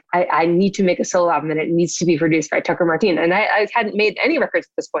there, like, I need to make a solo album and it needs to be produced by Tucker Martin. And I hadn't made any records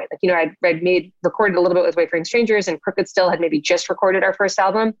at this point. Like, I'd recorded a little bit with Wayfaring Strangers, and Crooked Still had maybe just recorded our first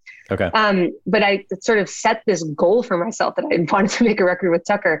album. Okay. But I sort of set this goal for myself that I wanted to make a record with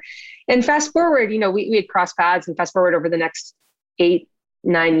Tucker. And fast forward, we had crossed paths, and fast forward over the next 8-9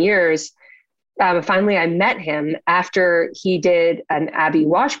 years. Finally, I met him after he did an Abby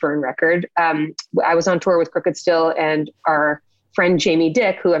Washburn record. I was on tour with Crooked Still and our friend Jamie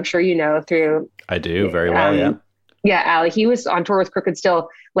Dick, who I'm sure you know through. I do very well, yeah. Yeah, Allie. He was on tour with Crooked Still,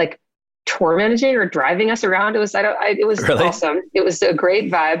 like tour managing or driving us around. It was really awesome. It was a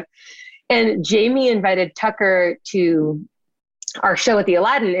great vibe. And Jamie invited Tucker to our show at the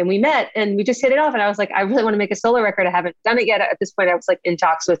Aladdin, and we met and we just hit it off. And I was like, I really want to make a solo record. I haven't done it yet. At this point, I was like in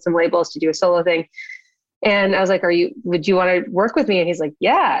talks with some labels to do a solo thing. And I was like, would you want to work with me? And he's like,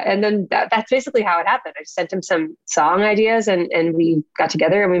 yeah. And then that's basically how it happened. I sent him some song ideas and we got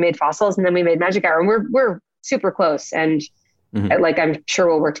together and we made Fossils, and then we made Magic Hour, and we're super close. And like, I'm sure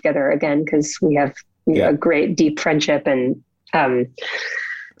we'll work together again, because we have a great deep friendship. And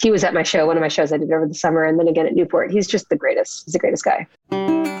he was at my show, one of my shows I did over the summer, and then again at Newport. He's just the greatest. He's the greatest guy.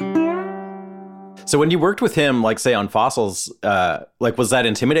 So when you worked with him, like say on Fossils, like was that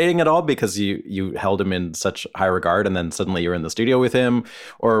intimidating at all because you held him in such high regard, and then suddenly you're in the studio with him,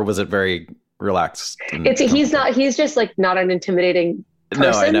 or was it very relaxed? He's just like not an intimidating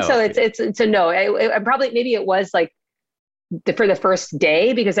person. No, I know. So it's a no. Maybe it was like for the first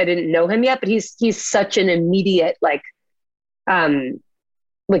day because I didn't know him yet, but he's such an immediate like I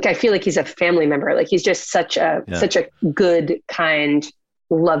feel like he's a family member. Like he's just such a good, kind,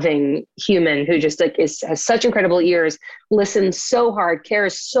 loving human who just like has such incredible ears, listens so hard,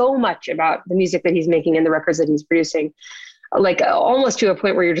 cares so much about the music that he's making and the records that he's producing, like almost to a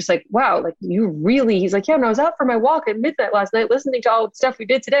point where you're just like, wow, like he's like, yeah, and I was out for my walk at midnight last night listening to all the stuff we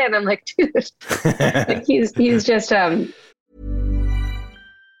did today. And I'm like, dude, like he's just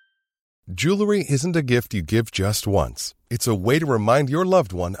Jewelry isn't a gift you give just once. It's a way to remind your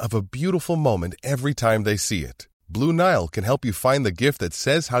loved one of a beautiful moment every time they see it. Blue Nile can help you find the gift that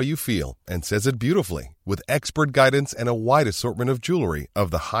says how you feel and says it beautifully, with expert guidance and a wide assortment of jewelry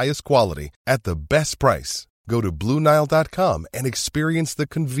of the highest quality at the best price. Go to BlueNile.com and experience the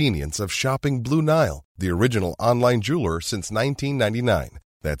convenience of shopping Blue Nile, the original online jeweler since 1999.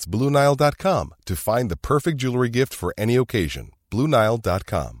 That's BlueNile.com to find the perfect jewelry gift for any occasion.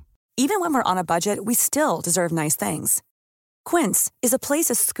 BlueNile.com. Even when we're on a budget, we still deserve nice things. Quince is a place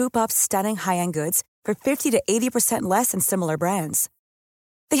to scoop up stunning high-end goods for 50 to 80% less than similar brands.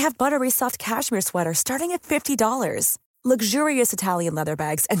 They have buttery soft cashmere sweaters starting at $50, luxurious Italian leather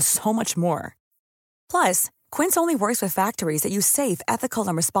bags, and so much more. Plus, Quince only works with factories that use safe, ethical,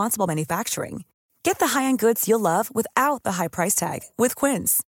 and responsible manufacturing. Get the high-end goods you'll love without the high price tag with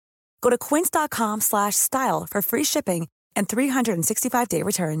Quince. Go to quince.com/style for free shipping and 365-day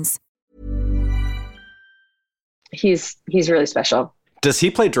returns. He's really special. Does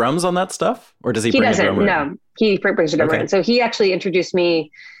he play drums on that stuff, or does he? He doesn't. No, he brings a drummer in. So he actually introduced me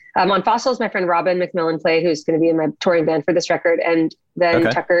On Fossils, my friend Robin McMillan played, who's going to be in my touring band for this record. And then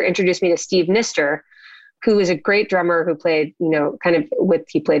Tucker introduced me to Steve Nister, who is a great drummer who played,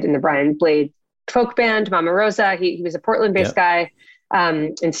 he played in the Brian Blade folk band, Mama Rosa. He was a Portland-based guy.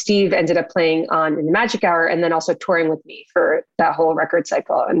 And Steve ended up playing in the Magic Hour and then also touring with me for that whole record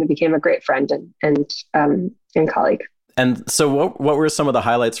cycle, and became a great friend and colleague. And so what were some of the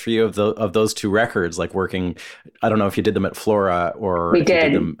highlights for you of those two records? Like working, I don't know if you did them at Flora or we did. You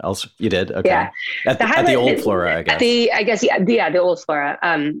did them elsewhere. You did? Okay. Yeah. At the old Flora, I guess. The old Flora.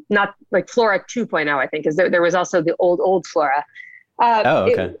 Not like Flora 2.0, I think, because there was also the old Flora.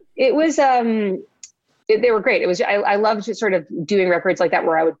 Okay. It was, they were great. It was, I loved just sort of doing records like that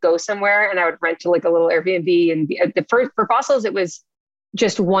where I would go somewhere and I would rent to like a little Airbnb. And for Fossils, it was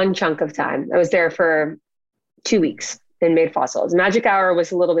just one chunk of time. I was there for 2 weeks and made Fossils. Magic Hour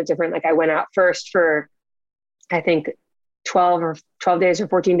was a little bit different. Like I went out first for, I think 12 days or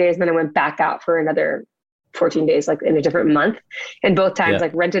 14 days. And then I went back out for another 14 days, like in a different month. And both times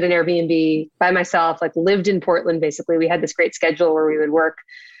like rented an Airbnb by myself, like lived in Portland. Basically we had this great schedule where we would work,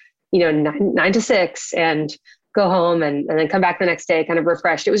 9 to 6 and go home and then come back the next day kind of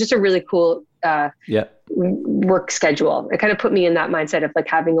refreshed. It was just a really cool work schedule. It kind of put me in that mindset of like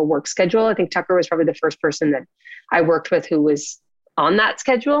having a work schedule. I think Tucker was probably the first person that I worked with who was on that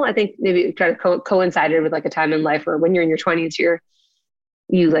schedule. I think maybe it kind of coincided with like a time in life where when you're in your 20s,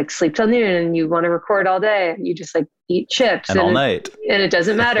 you like sleep till noon and you want to record all day. You just like eat chips and all night. And it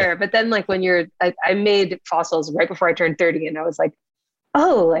doesn't matter. But then like when I made Fossils right before I turned 30 and I was like,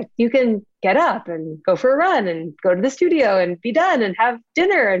 oh, like you can get up and go for a run and go to the studio and be done and have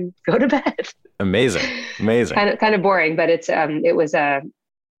dinner and go to bed. Amazing. Kind of boring, but it was a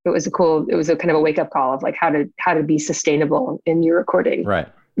kind of a wake up call of like how to be sustainable in your recording. Right.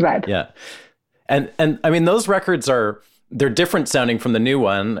 Yeah. And I mean, those records they're different sounding from the new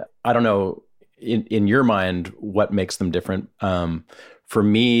one. I don't know in your mind what makes them different. For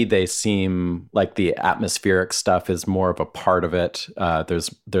me, they seem like the atmospheric stuff is more of a part of it. There's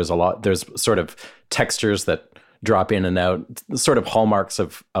sort of textures that drop in and out, sort of hallmarks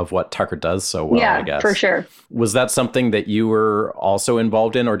of what Tucker does so well, I guess. For sure. Was that something that you were also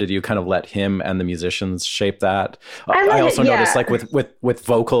involved in, or did you kind of let him and the musicians shape that? I also noticed like with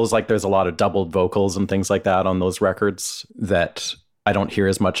vocals, like there's a lot of doubled vocals and things like that on those records that I don't hear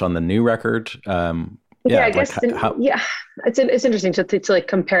as much on the new record. I guess, it's interesting to like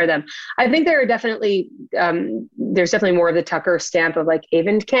compare them. I think there are definitely, there's definitely more of the Tucker stamp of like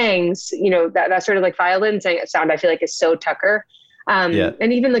Avon Kang's, that sort of like violin sound I feel like is so Tucker. And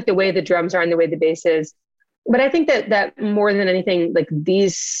even like the way the drums are and the way the bass is. But I think that more than anything, like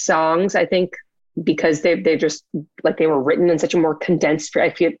these songs, I think because they just like they were written in such a more condensed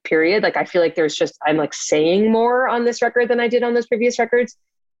period. Like I feel like I'm like saying more on this record than I did on those previous records.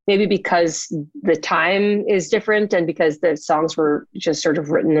 Maybe because the time is different and because the songs were just sort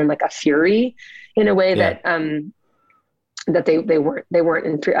of written in like a fury in a way that they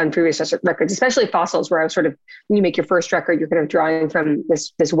weren't on previous records, especially Fossils, where I was sort of, when you make your first record, you're kind of drawing from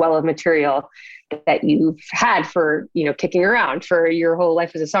this well of material that you've had for, kicking around for your whole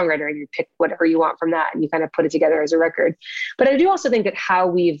life as a songwriter, and you pick whatever you want from that and you kind of put it together as a record. But I do also think that how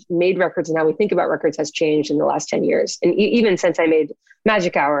we've made records and how we think about records has changed in the last 10 years. And even since I made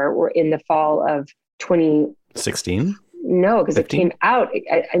Magic Hour, or in the fall of 2016. No, because it came out.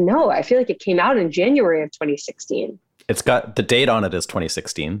 I know. I feel like it came out in January of 2016. It's got the date on it is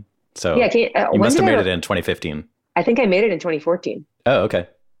 2016. So you must have made it in 2015. I think I made it in 2014. Oh, okay.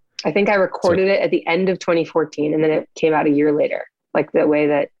 I think I recorded it at the end of 2014 and then it came out a year later. Like the way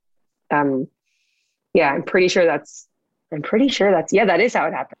that, I'm pretty sure that is how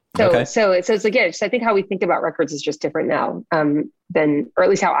it happened. So it's like, I think how we think about records is just different now or at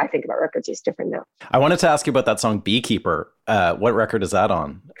least how I think about records is different now. I wanted to ask you about that song Beekeeper. What record is that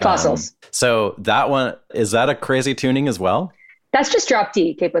on? Fossils. So that one, is that a crazy tuning as well? That's just drop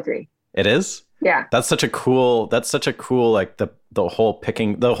D, capo 3. It is? Yeah. That's such a cool, like the whole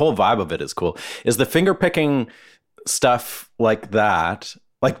picking, the whole vibe of it is cool. Is the finger picking stuff like that?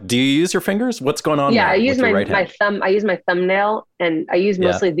 Like, do you use your fingers? What's going on? Yeah, I use my thumb. I use my thumbnail, and I use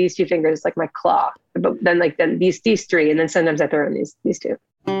mostly these two fingers, like my claw. But then these three, and then sometimes I throw in these two.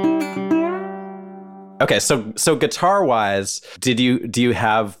 Okay, so guitar wise, do you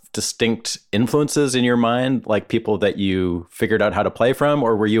have distinct influences in your mind, like people that you figured out how to play from,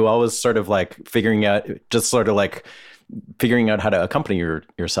 or were you always sort of like figuring out how to accompany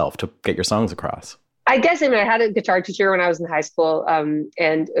yourself to get your songs across? I guess I had a guitar teacher when I was in high school,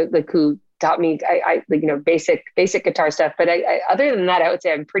 and like who taught me basic guitar stuff. But I other than that, I would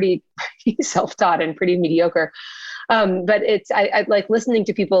say I'm pretty self-taught and pretty mediocre. But I like listening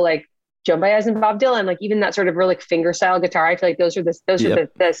to people like Joan Baez and Bob Dylan, like even that sort of real like finger style guitar. I feel like those are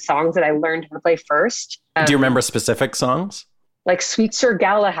the songs that I learned how to play first. Do you remember specific songs? Like Sweet Sir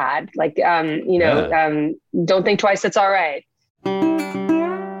Galahad, like, Don't Think Twice, It's All Right.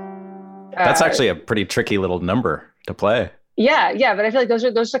 That's actually a pretty tricky little number to play. Yeah. But I feel like those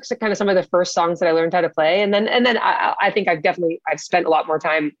are kind of some of the first songs that I learned how to play. And then I think I've spent a lot more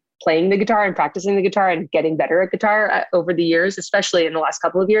time playing the guitar and practicing the guitar and getting better at guitar over the years, especially in the last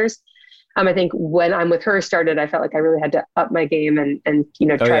couple of years. I think when I'm with her started, I felt like I really had to up my game and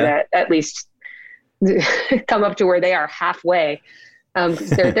try to at least come up to where they are halfway.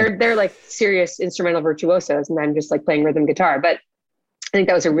 They're like serious instrumental virtuosos, and I'm just like playing rhythm guitar. But I think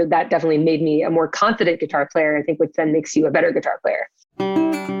that definitely made me a more confident guitar player, I think, which then makes you a better guitar player.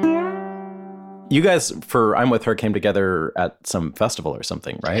 You guys, for I'm With Her, came together at some festival or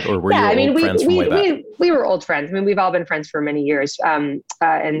something, right? Or were you old friends from way back? We were old friends. I mean, we've all been friends for many years, and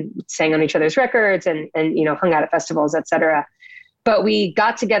sang on each other's records and hung out at festivals, et cetera. But we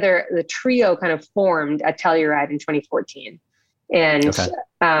got together, the trio kind of formed at Telluride in 2014. And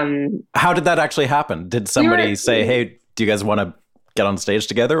how did that actually happen? Did somebody say, hey, do you guys want to get on stage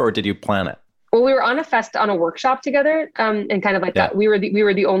together, or did you plan it? Well, we were on a workshop together, and kind of like that. We were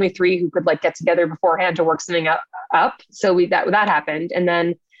the only three who could like get together beforehand to work something up. So that happened, and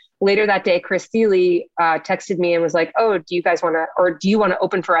then later that day, Chris Thiele texted me and was like, "Oh, do you want to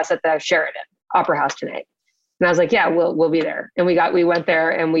open for us at the Sheridan Opera House tonight?" And I was like, "Yeah, we'll be there." And we went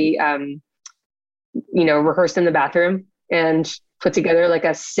there and we rehearsed in the bathroom and put together like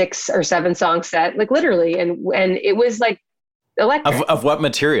a 6 or 7 song set, like literally, and it was like. Electric. Of what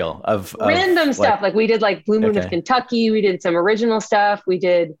material? Of random stuff. Like we did like Blue Moon of Kentucky. We did some original stuff. We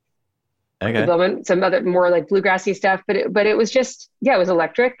did some other more like bluegrassy stuff. But it was just, it was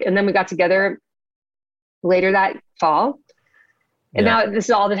electric. And then we got together later that fall. And now this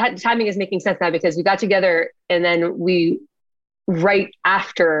is all the timing is making sense now, because we got together and then right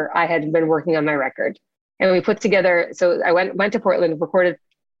after I had been working on my record, and we put together. So I went to Portland, recorded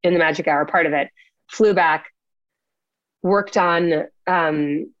in the Magic Hour, part of it, flew back, worked on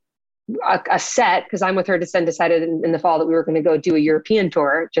a set, because I'm With Her decided in the fall that we were going to go do a European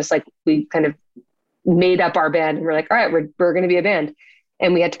tour. Just like we kind of made up our band and we're like, all right, we're going to be a band.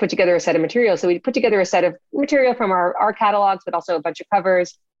 And we had to put together a set of material. So we put together a set of material from our catalogs, but also a bunch of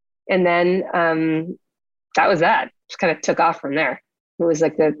covers. And then that was that. Just kind of took off from there. It was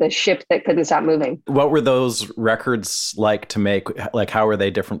like the ship that couldn't stop moving. What were those records like to make? Like, how were they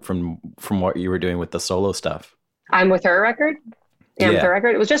different from what you were doing with the solo stuff? I'm With Her record. With Her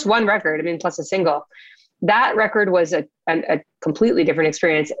record. It was just one record. I mean, plus a single. That record was a completely different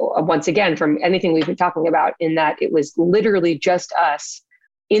experience. Once again, from anything we've been talking about, in that it was literally just us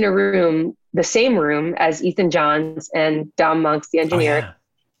in a room, the same room as Ethan Johns and Dom Monks, the engineer,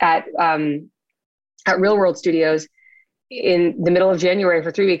 at Real World Studios in the middle of January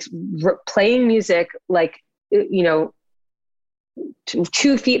for 3 weeks, playing music like 2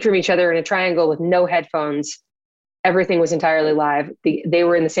 feet from each other in a triangle with no headphones. Everything was entirely live. They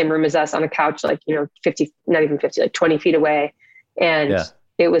were in the same room as us on a couch, like, 50, not even 50, like 20 feet away. And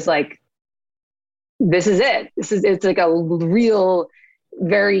it was like, this is it. It's like a real,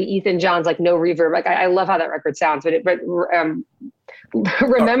 very Ethan Johns, like no reverb. Like I love how that record sounds, but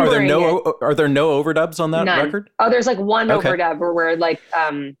remembering are there no overdubs on that record? Oh, there's like one overdub where like,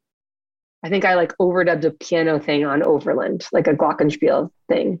 I think I like overdubbed a piano thing on Overland, like a glockenspiel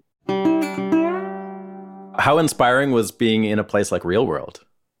thing. How inspiring was being in a place like Real World?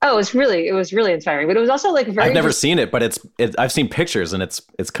 Oh, it was really inspiring. But it was also like very. I've never seen it, but I've seen pictures, and it's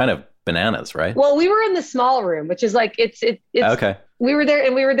kind of bananas, right? Well, we were in the small room, which is like it's okay. We were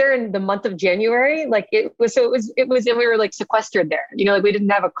there in the month of January. Like it was, and we were like sequestered there. Like we didn't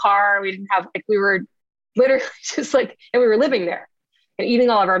have a car, we didn't have, like, we were literally just like, and we were living there and eating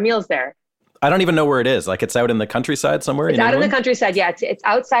all of our meals there. I don't even know where it is. Like it's out in the countryside somewhere. It's out in the countryside. Yeah, it's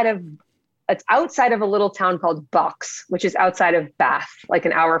outside of a little town called Bucks, which is outside of Bath, like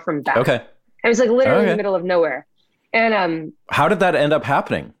an hour from Bath. Okay. And it was like literally in the middle of nowhere. And how did that end up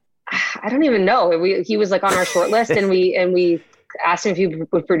happening? I don't even know. He was like on our short list, and we asked him if he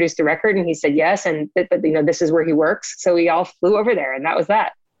would produce the record, and he said yes. And but this is where he works, so we all flew over there, and that was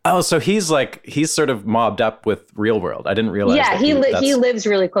that. Oh, so he's sort of mobbed up with Real World. I didn't realize. Yeah, he lives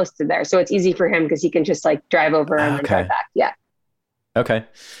really close to there, so it's easy for him because he can just like drive over and then drive back. Yeah. Okay.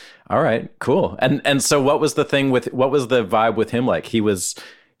 All right. Cool. And so what was the vibe with him like? He was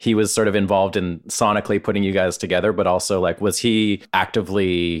sort of involved in sonically putting you guys together, but also like, was he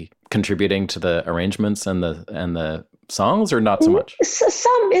actively contributing to the arrangements and the songs, or not so much?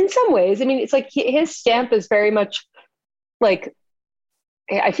 In some ways. I mean, it's like his stamp is very much like,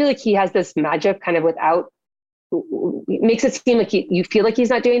 I feel like he has this magic kind of without, it makes it seem like you feel like he's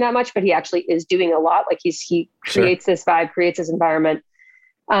not doing that much, but he actually is doing a lot. Like he creates this vibe, creates this environment.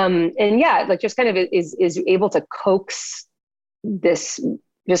 And yeah, like just kind of is able to coax this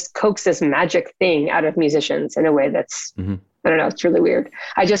magic thing out of musicians in a way that's, I don't know, it's really weird.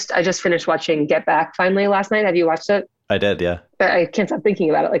 I just finished watching Get Back finally last night. Have you watched it? I did, yeah. I can't stop thinking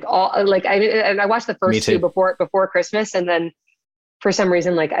about it. I watched the first two before Christmas, and then for some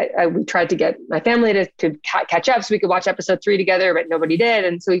reason, we tried to get my family to catch up so we could watch episode 3 together, but nobody did.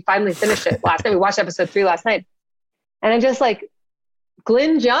 And so we finally finished it last night. We watched episode 3 last night. And I'm just like,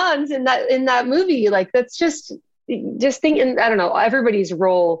 Glyn Johns in that movie, like, that's just thinking, I don't know, everybody's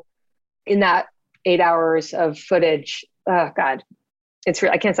role in that 8 hours of footage. Oh God, it's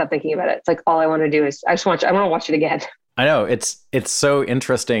real. I can't stop thinking about it. It's like, all I want to do is I want to watch it again. I know it's so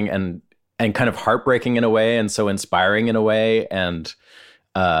interesting and kind of heartbreaking in a way, and so inspiring in a way, and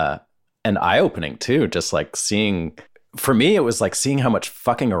eye-opening too. Just like seeing, for me, it was like seeing how much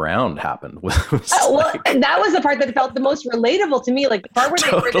fucking around happened. And that was the part that felt the most relatable to me. Like the part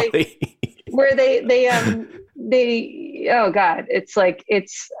where they oh God, it's like,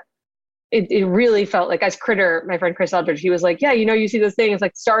 it really felt like, as Critter, my friend Chris Eldridge, he was like, yeah, you see this thing, it's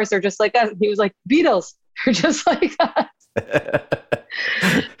like stars, they're just like us. And he was like, Beatles, they're just like us.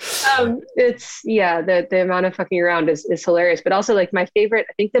 The amount of fucking around is hilarious, but also like my favorite,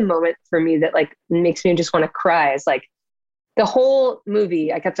 I think the moment for me that like makes me just want to cry is like the whole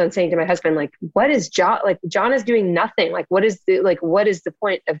movie. I kept on saying to my husband, like, what is John, like John is doing nothing. Like, what is the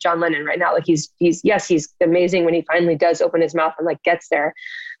point of John Lennon right now? Like he's amazing when he finally does open his mouth and like gets there.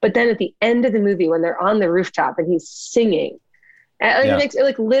 But then at the end of the movie, when they're on the rooftop and he's singing, and it makes it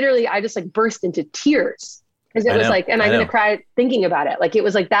like literally, I just like burst into tears. Because it was like, and I'm going to cry thinking about it. Like, it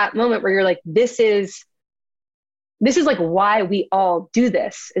was like that moment where you're like, this is like why we all do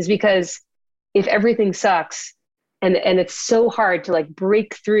this, is because if everything sucks and it's so hard to like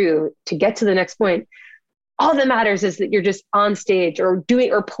break through to get to the next point, all that matters is that you're just on stage or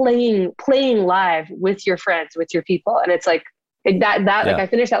playing live with your friends, with your people. And it's like like I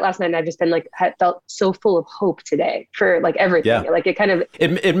finished that last night and I've just been like, felt so full of hope today for like everything. Yeah. Like it kind of,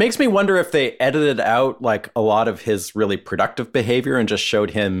 it makes me wonder if they edited out like a lot of his really productive behavior and just showed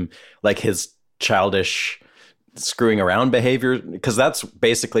him like his childish screwing around behavior. Cause that's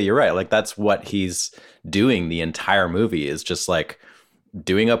basically, you're right. Like that's what he's doing the entire movie, is just like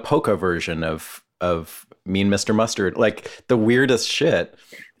doing a polka version of Mean Mr. Mustard, like the weirdest shit.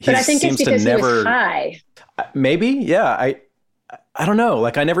 But I think it's because he was high. Maybe. Yeah. I don't know.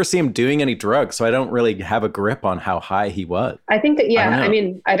 Like I never see him doing any drugs, so I don't really have a grip on how high he was. I think that, I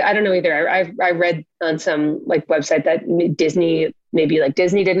mean, I don't know either. I read on some like website that Disney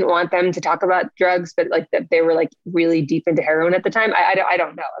didn't want them to talk about drugs, but like that they were like really deep into heroin at the time. I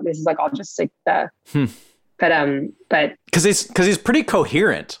don't know. This is like all just like but because he's pretty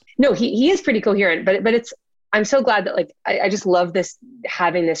coherent. No, he is pretty coherent, but it's, I'm so glad that like, I just love this,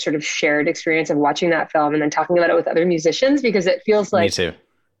 having this sort of shared experience of watching that film and then talking about it with other musicians, because it feels like, me too.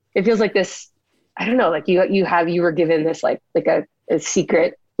 It feels like this, I don't know, like you were given this like a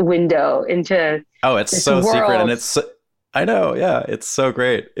secret window into, it's so world. Secret. And I know. Yeah. It's so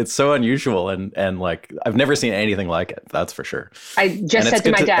great. It's so unusual. And like, I've never seen anything like it. That's for sure. I just said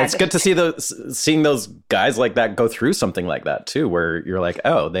to my dad, it's good to see seeing those guys like that go through something like that too, where you're like,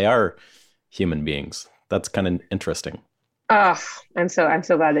 oh, they are human beings. That's kind of interesting. Oh, I'm so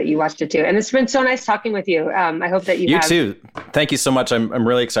glad that you watched it too. And it's been so nice talking with you. I hope that you too. Thank you so much. I'm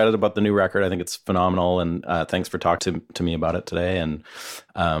really excited about the new record. I think it's phenomenal. And thanks for talking to me about it today. And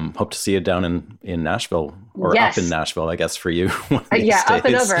hope to see you down in Nashville, or up in Nashville, I guess, for you. Up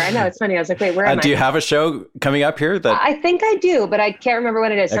and over. I know, it's funny. I was like, wait, where am I? Do you have a show coming up here? I think I do, but I can't remember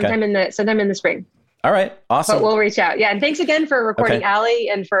when it is. Sometime in the spring. All right. Awesome. But we'll reach out. Yeah. And thanks again for recording Allie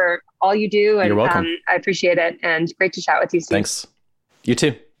and for all you do. And you're welcome. I appreciate it. And great to chat with you, Steve. Thanks. You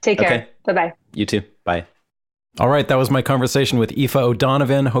too. Take care. Okay. Bye-bye. You too. Bye. All right. That was my conversation with Aoife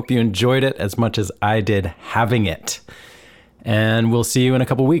O'Donovan. Hope you enjoyed it as much as I did having it. And we'll see you in a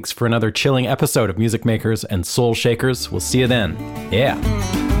couple weeks for another chilling episode of Music Makers and Soul Shakers. We'll see you then. Yeah.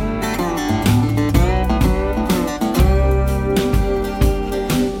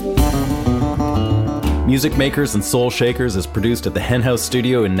 Music Makers and Soul Shakers is produced at the Hen House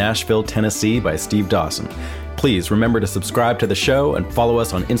Studio in Nashville, Tennessee by Steve Dawson. Please remember to subscribe to the show and follow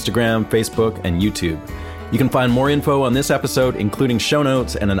us on Instagram, Facebook, and YouTube. You can find more info on this episode, including show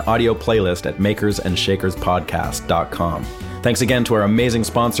notes and an audio playlist at makersandShakerspodcast.com. Thanks again to our amazing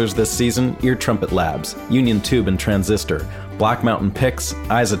sponsors this season: Ear Trumpet Labs, Union Tube and Transistor, Black Mountain Picks,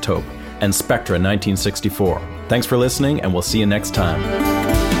 Isotope, and Spectra 1964. Thanks for listening, and we'll see you next time.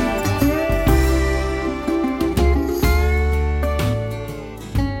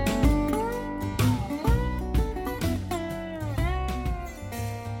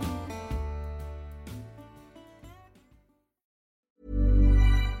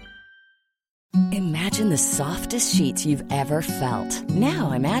 Imagine the softest sheets you've ever felt.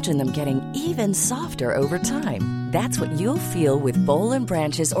 Now imagine them getting even softer over time. That's what you'll feel with Boll &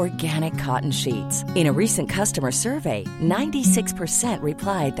 Branch's organic cotton sheets. In a recent customer survey, 96%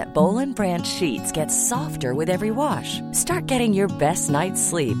 replied that Boll & Branch sheets get softer with every wash. Start getting your best night's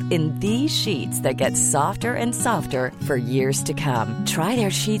sleep in these sheets that get softer and softer for years to come. Try their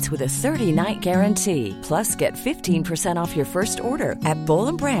sheets with a 30-night guarantee. Plus, get 15% off your first order at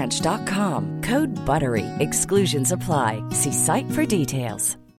bollandbranch.com. Code BUTTERY. Exclusions apply. See site for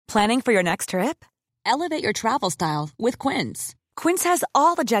details. Planning for your next trip? Elevate your travel style with Quince. Quince has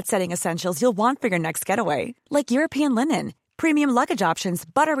all the jet-setting essentials you'll want for your next getaway, like European linen, premium luggage options,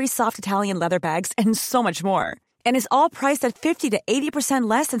 buttery soft Italian leather bags, and so much more. And is all priced at 50 to 80%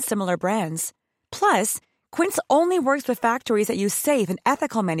 less than similar brands. Plus, Quince only works with factories that use safe and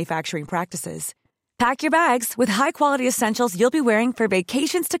ethical manufacturing practices. Pack your bags with high-quality essentials you'll be wearing for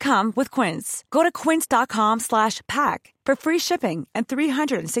vacations to come with Quince. Go to quince.com/pack for free shipping and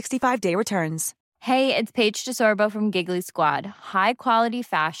 365-day returns. Hey, it's Paige DeSorbo from Giggly Squad. High quality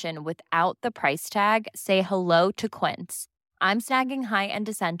fashion without the price tag. Say hello to Quince. I'm snagging high-end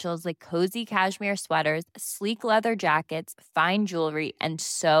essentials like cozy cashmere sweaters, sleek leather jackets, fine jewelry, and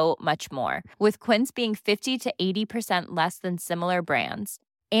so much more. With Quince being 50 to 80% less than similar brands.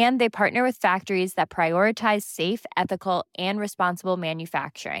 And they partner with factories that prioritize safe, ethical, and responsible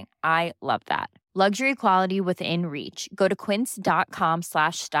manufacturing. I love that. Luxury quality within reach. Go to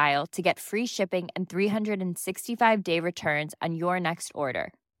quince.com/style to get free shipping and 365-day returns on your next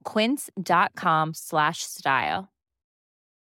order. Quince.com/style.